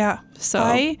want to. Yeah. So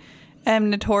I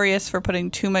am notorious for putting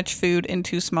too much food in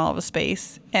too small of a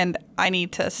space, and I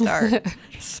need to start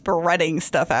spreading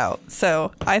stuff out.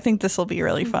 So I think this will be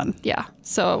really fun. Yeah.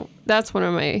 So that's one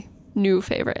of my new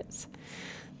favorites.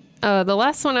 The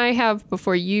last one I have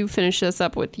before you finish this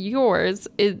up with yours,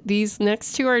 these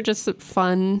next two are just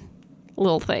fun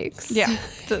little things. Yeah.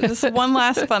 Just one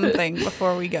last fun thing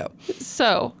before we go.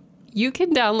 So you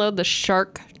can download the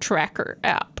Shark Tracker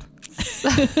app.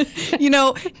 You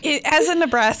know, as a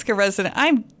Nebraska resident,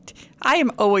 I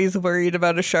am always worried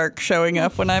about a shark showing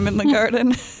up when I'm in the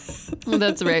garden.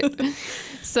 That's right.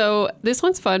 So this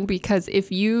one's fun because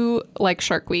if you like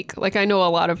Shark Week, like I know a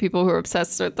lot of people who are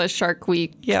obsessed with the Shark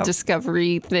Week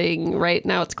Discovery thing. Right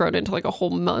now it's grown into like a whole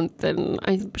month, and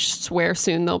I swear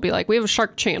soon they'll be like, we have a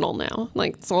Shark Channel now.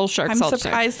 Like it's all sharks. I'm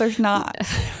surprised there's not.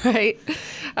 Right?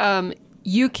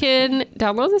 You can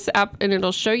download this app and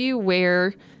it'll show you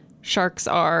where sharks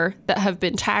are that have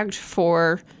been tagged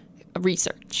for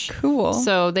research. Cool.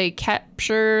 So they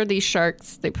capture these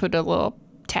sharks, they put a little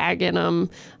tag in them,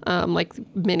 like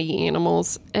mini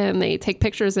animals, and they take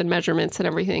pictures and measurements and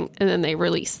everything, and then they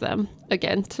release them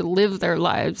again to live their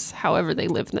lives however they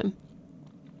live them.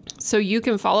 So you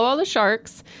can follow all the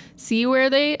sharks, see where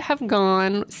they have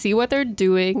gone, see what they're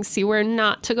doing, see where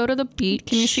not to go to the beach.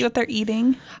 Can you see what they're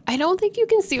eating? I don't think you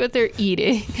can see what they're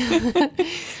eating.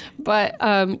 But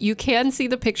you can see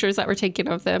the pictures that were taken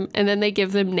of them, and then they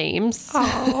give them names.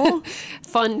 Oh.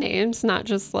 Fun names, not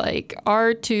just like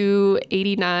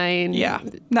R289. Yeah,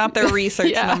 not their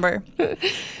research number.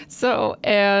 So,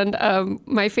 and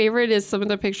my favorite is some of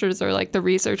the pictures are like the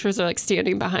researchers are like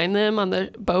standing behind them on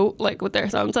the boat, like with their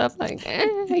thumbs up, like,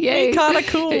 yay. We caught a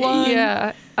cool one.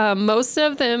 Yeah. Most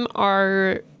of them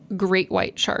are great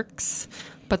white sharks,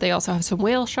 but they also have some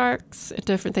whale sharks and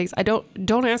different things.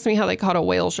 Don't ask me how they caught a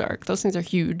whale shark. Those things are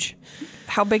huge.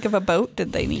 How big of a boat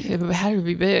did they need? It had to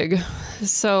be big.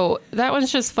 So that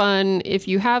one's just fun. If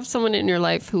you have someone in your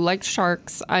life who likes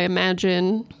sharks, I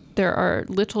imagine there are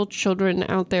little children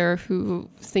out there who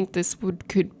think this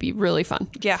could be really fun.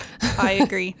 Yeah, I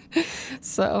agree.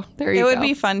 So there you It go. would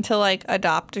be fun to like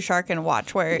adopt a shark and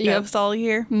watch where it goes all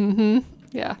year.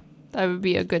 Yeah, that would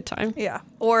be a good time. Yeah.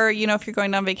 Or, you know, if you're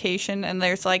going on vacation and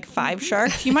there's like 5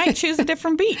 sharks, you might choose a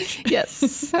different beach.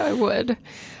 Yes, I would.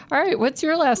 All right, what's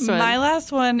your last one? My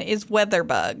last one is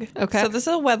WeatherBug. Okay. So this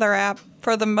is a weather app.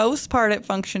 For the most part, it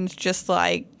functions just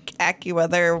like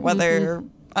AccuWeather, Weather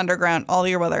Underground, all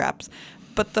your weather apps.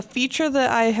 But the feature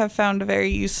that I have found very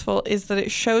useful is that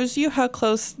it shows you how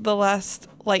close the last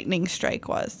lightning strike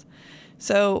was.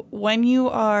 So when you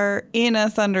are in a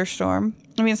thunderstorm,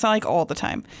 I mean, it's not like all the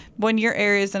time. When your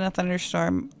area is in a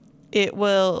thunderstorm, it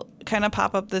will kind of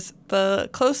pop up the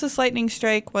closest lightning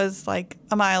strike was like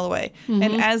a mile away.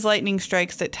 And as lightning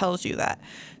strikes, it tells you that.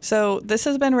 So this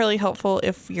has been really helpful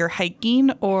if you're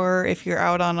hiking or if you're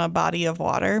out on a body of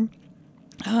water.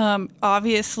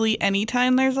 Obviously,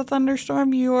 anytime there's a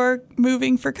thunderstorm, you are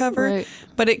moving for cover, Right.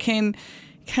 but it can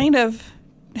kind of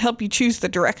help you choose the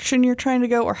direction you're trying to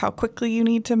go or how quickly you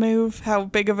need to move, how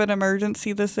big of an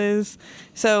emergency this is.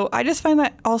 So I just find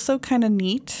that also kind of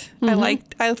neat.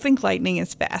 I think lightning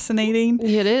is fascinating.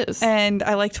 It is. And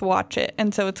I like to watch it.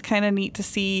 And so it's kind of neat to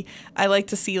see. I like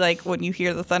to see, like, when you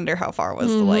hear the thunder, how far was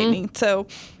the lightning. So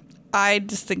I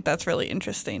just think that's really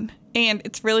interesting. And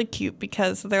it's really cute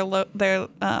because their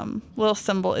little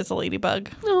symbol is a ladybug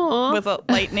Aw. with a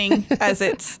lightning as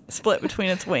it's split between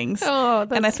its wings. Oh,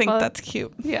 that's and I think fun. that's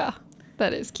cute. Yeah,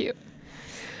 that is cute.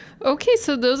 Okay,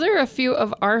 so those are a few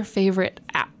of our favorite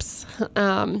apps.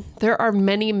 There are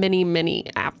many, many, many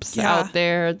apps out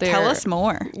there. Tell us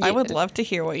more. I would love to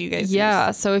hear what you guys use.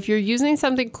 Yeah, so if you're using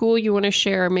something cool you want to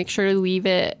share, make sure to leave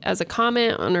it as a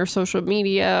comment on our social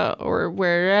media or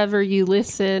wherever you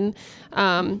listen.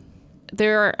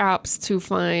 There are apps to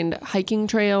find hiking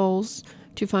trails,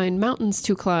 to find mountains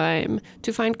to climb,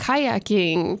 to find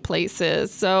kayaking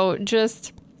places. So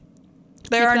just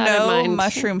There are keep that in no mind.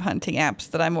 mushroom hunting apps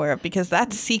that I'm aware of because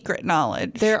that's secret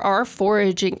knowledge. There are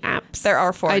foraging apps. There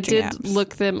are foraging I did apps.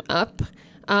 look them up.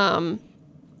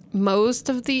 Most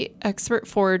of the expert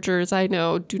foragers I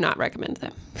know do not recommend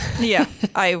them Yeah,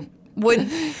 I would.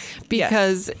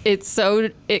 because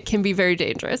it can be very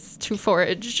dangerous to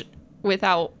forage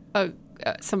without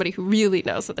somebody who really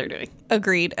knows what they're doing.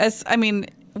 Agreed.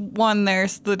 One,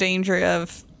 there's the danger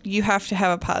of you have to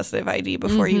have a positive ID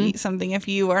before you eat something. If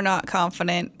you are not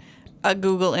confident, a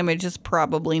Google image is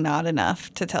probably not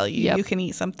enough to tell you you can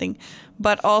eat something.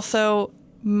 But also,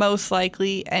 most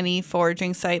likely, any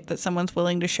foraging site that someone's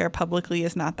willing to share publicly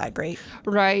is not that great.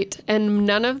 Right. And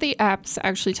none of the apps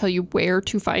actually tell you where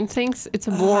to find things. It's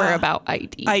more about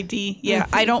ID. ID, yeah.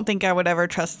 I don't think I would ever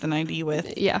trust an ID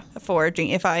with foraging.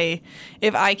 If I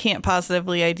can't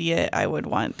positively ID it, I would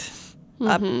want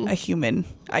a human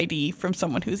ID from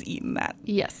someone who's eaten that.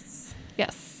 Yes.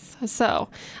 So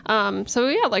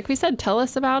yeah, like we said, tell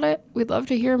us about it. We'd love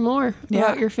to hear more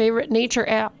about your favorite nature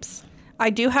apps. I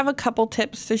do have a couple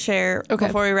tips to share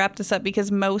before we wrap this up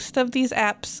because most of these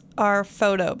apps are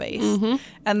photo based.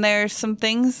 And there's some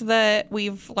things that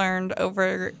we've learned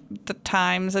over the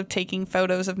times of taking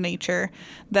photos of nature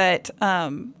that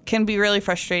can be really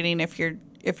frustrating if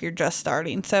you're just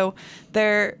starting. So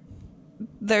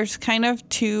there's kind of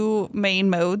 2 main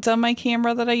modes on my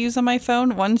camera that I use on my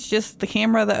phone. One's just the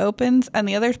camera that opens, and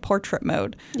the other's portrait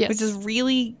mode, which is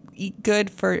really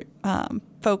good for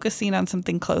focusing on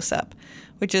something close up,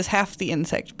 which is half the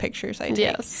insect pictures I take.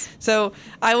 Yes. So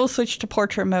I will switch to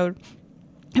portrait mode.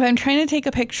 If I'm trying to take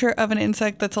a picture of an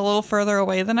insect that's a little further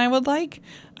away than I would like,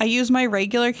 I use my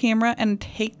regular camera and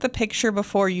take the picture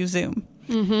before you zoom.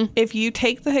 If you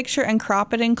take the picture and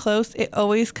crop it in close, it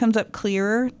always comes up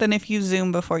clearer than if you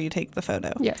zoom before you take the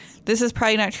photo. Yes. This is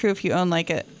probably not true if you own like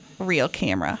a real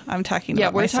camera. I'm talking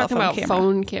about my cell phone camera. Yeah, we're talking about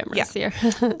phone cameras here.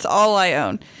 It's all I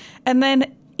own. And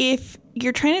then if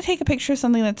you're trying to take a picture of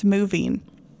something that's moving,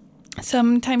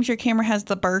 sometimes your camera has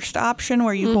the burst option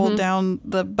where you hold down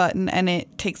the button and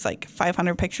it takes like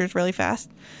 500 pictures really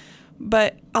fast.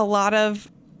 But a lot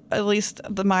of, at least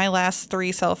my last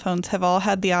 3 cell phones have all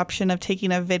had the option of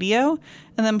taking a video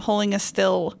and then pulling a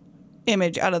still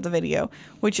image out of the video,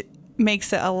 which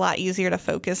makes it a lot easier to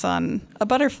focus on a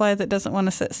butterfly that doesn't want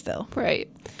to sit still. Right.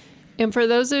 And for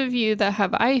those of you that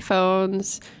have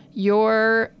iPhones,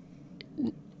 your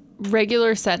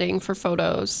regular setting for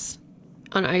photos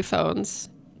on iPhones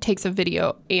takes a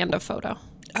video and a photo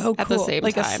at the same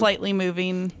like time. a slightly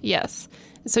moving. Yes.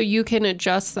 So you can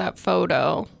adjust that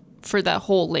photo for the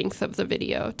whole length of the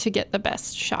video to get the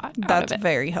best shot out That's of it.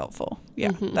 very helpful.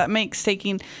 Yeah. That makes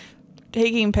taking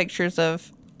pictures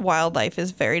of wildlife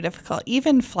is very difficult.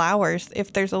 Even flowers,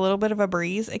 if there's a little bit of a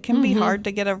breeze, it can be hard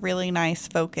to get a really nice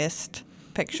focused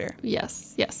picture.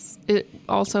 Yes, yes. It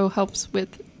also helps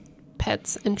with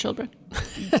pets and children.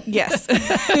 Yes.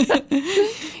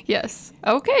 Yes.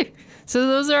 Okay. So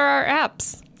those are our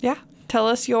apps. Yeah. Tell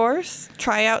us yours.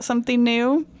 Try out something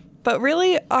new. But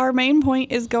really, our main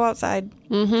point is go outside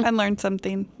and learn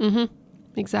something.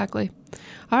 Exactly.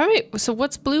 All right. So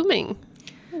what's blooming?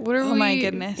 What are Oh, my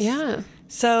goodness. Yeah.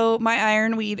 So my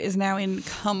ironweed is now in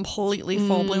completely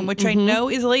full bloom, which I know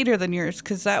is later than yours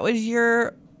because that was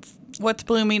your what's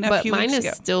blooming a few But mine weeks is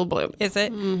ago. still blooming. Is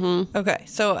it? Mm-hmm. Okay.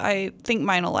 So I think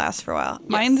mine will last for a while.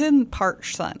 Mine's in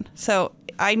parched sun. So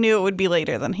I knew it would be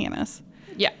later than Hannah's.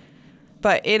 Yeah.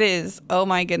 But it is, oh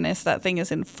my goodness, that thing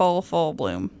is in full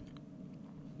bloom.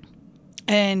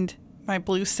 And my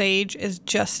blue sage is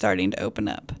just starting to open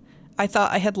up. I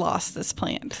thought I had lost this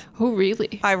plant. Oh,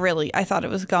 really? I thought it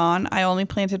was gone. I only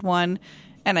planted one,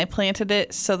 and I planted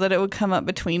it so that it would come up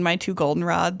between my two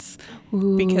goldenrods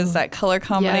because that color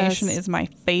combination is my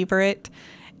favorite.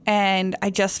 And I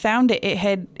just found it.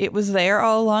 It was there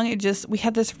all along. We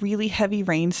had this really heavy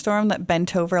rainstorm that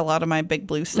bent over a lot of my big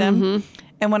blue stem.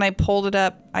 And when I pulled it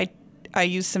up, I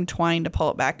used some twine to pull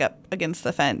it back up against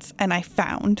the fence, and I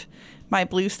found my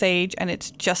blue sage, and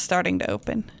it's just starting to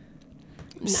open.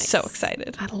 I'm so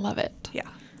excited. I love it. Yeah.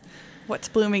 What's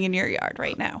blooming in your yard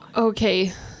right now?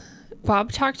 Okay.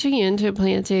 Bob talked me into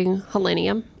planting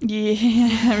helenium.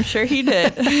 Yeah, I'm sure he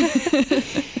did.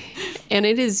 And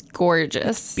it is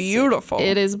gorgeous. Beautiful.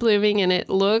 It is blooming and it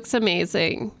looks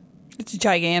amazing. It's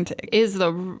gigantic. Is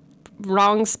the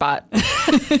wrong spot.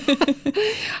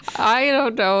 I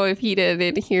don't know if he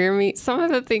didn't hear me. Some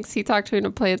of the things he talked to me into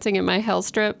planting in my hell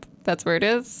strip, that's where it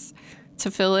is,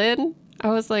 to fill in. I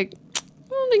was like, I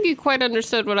don't think he quite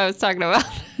understood what I was talking about.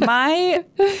 My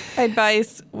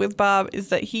advice with Bob is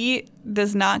that he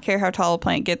does not care how tall a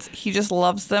plant gets. He just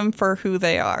loves them for who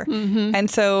they are. And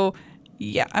so,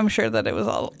 yeah, I'm sure that it was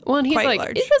all Well, and he's quite like,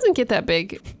 large. it doesn't get that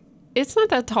big. It's not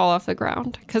that tall off the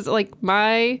ground. Because, like,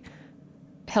 my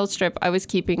hell strip, I was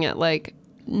keeping it, like,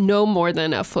 no more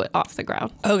than a foot off the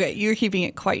ground. Okay, you're keeping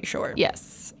it quite short.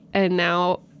 Yes. And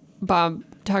now Bob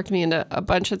talked me into a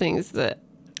bunch of things that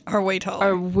Are way taller.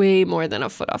 are way more than a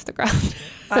foot off the ground.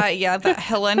 Yeah, that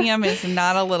helenium is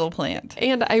not a little plant.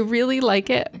 And I really like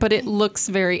it, but it looks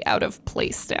very out of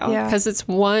place now. Yeah. Because it's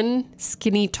one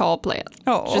skinny, tall plant.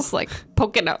 Oh. Just like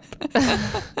poking up.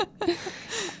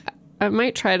 I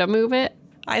might try to move it.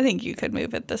 I think you could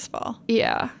move it this fall.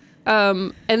 Yeah.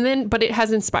 But it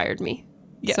has inspired me.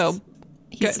 Yes. So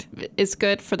it's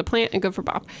good for the plant and good for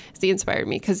Bob. He inspired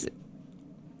me because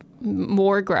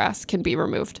more grass can be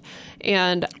removed.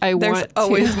 And There's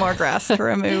always more grass to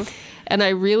remove. And I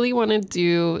really want to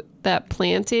do that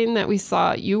planting that we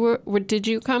saw. Did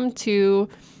you come to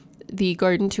the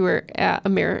garden tour at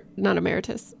not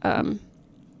Emeritus?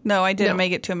 No, I didn't No.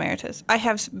 make it to Emeritus. I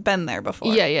have been there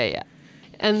before. Yeah.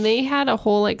 And they had a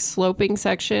whole like sloping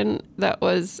section that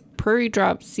was prairie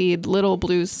drop seed, little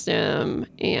blue stem,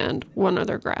 and one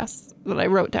other grass that I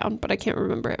wrote down, but I can't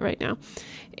remember it right now.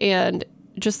 And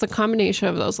just the combination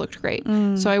of those looked great.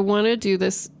 So I want to do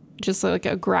this just like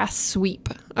a grass sweep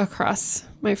across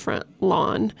my front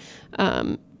lawn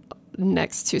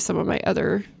next to some of my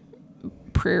other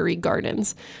prairie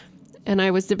gardens. And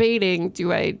I was debating,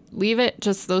 do I leave it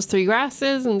just those three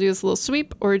grasses and do this little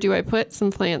sweep, or do I put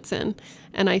some plants in?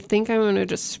 And I think I'm going to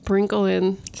just sprinkle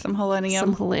in Some helenium.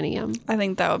 some helenium. I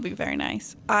think that would be very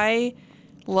nice. I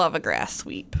love a grass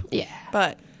sweep. Yeah.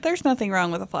 But there's nothing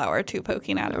wrong with a flower or two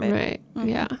poking out of it. Right.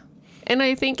 Yeah. And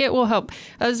I think it will help.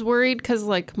 I was worried because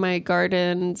like my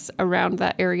gardens around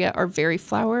that area are very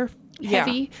flower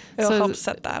heavy. Yeah. It'll help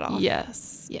set that off.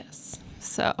 Yes.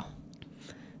 So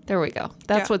there we go.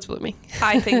 That's what's blooming.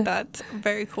 I think that's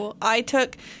very cool. I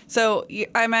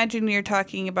imagine you're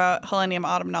talking about Helenium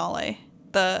autumnale,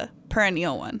 the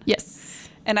perennial one. Yes.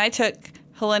 And I took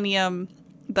Helenium,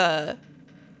 the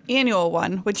annual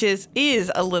one, which is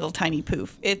a little tiny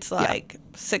poof. It's like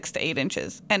 6 to 8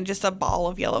 inches and just a ball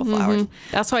of yellow flowers.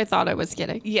 That's what I thought I was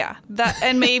getting. Yeah,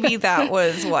 and maybe that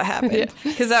was what happened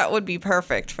because that would be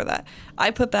perfect for that.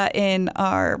 I put that in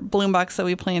our bloom box that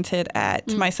we planted at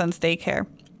my son's daycare.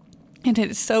 And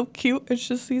it is so cute. It's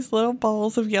just these little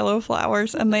balls of yellow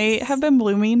flowers. And they have been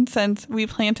blooming since we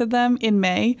planted them in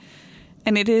May.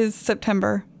 And it is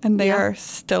September. And they are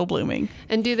still blooming.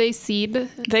 And do they seed?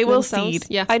 They will themselves? seed.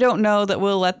 Yeah. I don't know that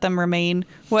we'll let them remain.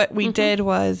 What we did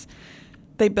was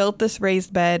they built this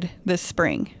raised bed this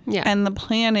spring. Yeah. And the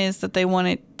plan is that they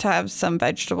wanted to have some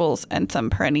vegetables and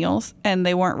some perennials. And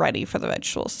they weren't ready for the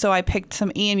vegetables. So I picked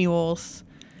some annuals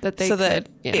that they so that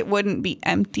could, yeah. it wouldn't be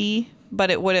empty, but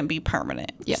it wouldn't be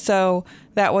permanent. Yeah. So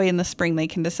that way in the spring they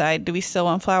can decide, do we still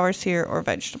want flowers here or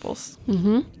vegetables?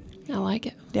 I like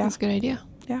it. Yeah. That's a good idea.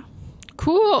 Yeah.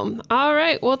 Cool. All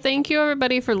right. Well, thank you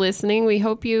everybody for listening. We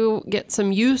hope you get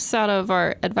some use out of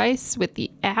our advice with the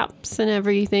apps and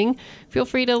everything. Feel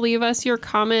free to leave us your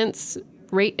comments,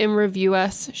 rate and review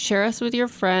us, share us with your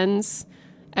friends,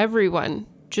 everyone.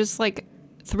 Just like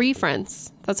 3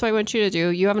 friends. That's what I want you to do.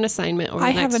 You have an assignment over the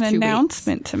next 2 weeks. I have an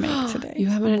announcement to make today. You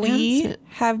have an announcement. We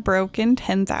have broken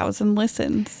 10,000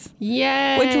 listens.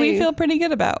 Yay. Which we feel pretty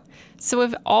good about. So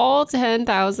if all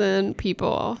 10,000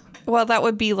 people... Well, that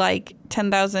would be like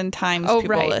 10,000 times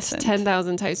people listen.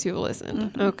 10,000 times people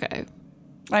listen. Okay.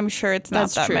 I'm sure it's not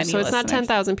that true. many So it's not listeners.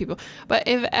 10,000 people. But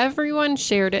if everyone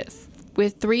shared it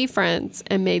with 3 friends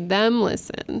and made them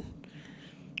listen,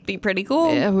 Be pretty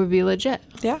cool. it would be legit.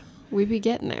 Yeah. We'd be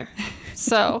getting there.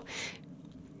 So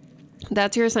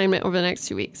that's your assignment over the next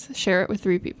 2 weeks. Share it with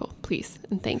 3 people, please.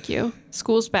 And thank you.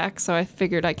 School's back, so I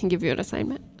figured I can give you an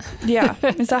assignment. Yeah.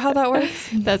 Is that how that works?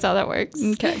 That's how that works.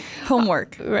 Okay.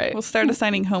 Homework. Right. We'll start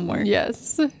assigning homework.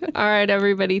 Yes. All right,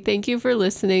 everybody. Thank you for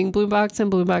listening. Blue Box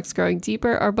and Blue Box Growing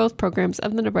Deeper are both programs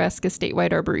of the Nebraska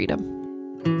Statewide Arboretum.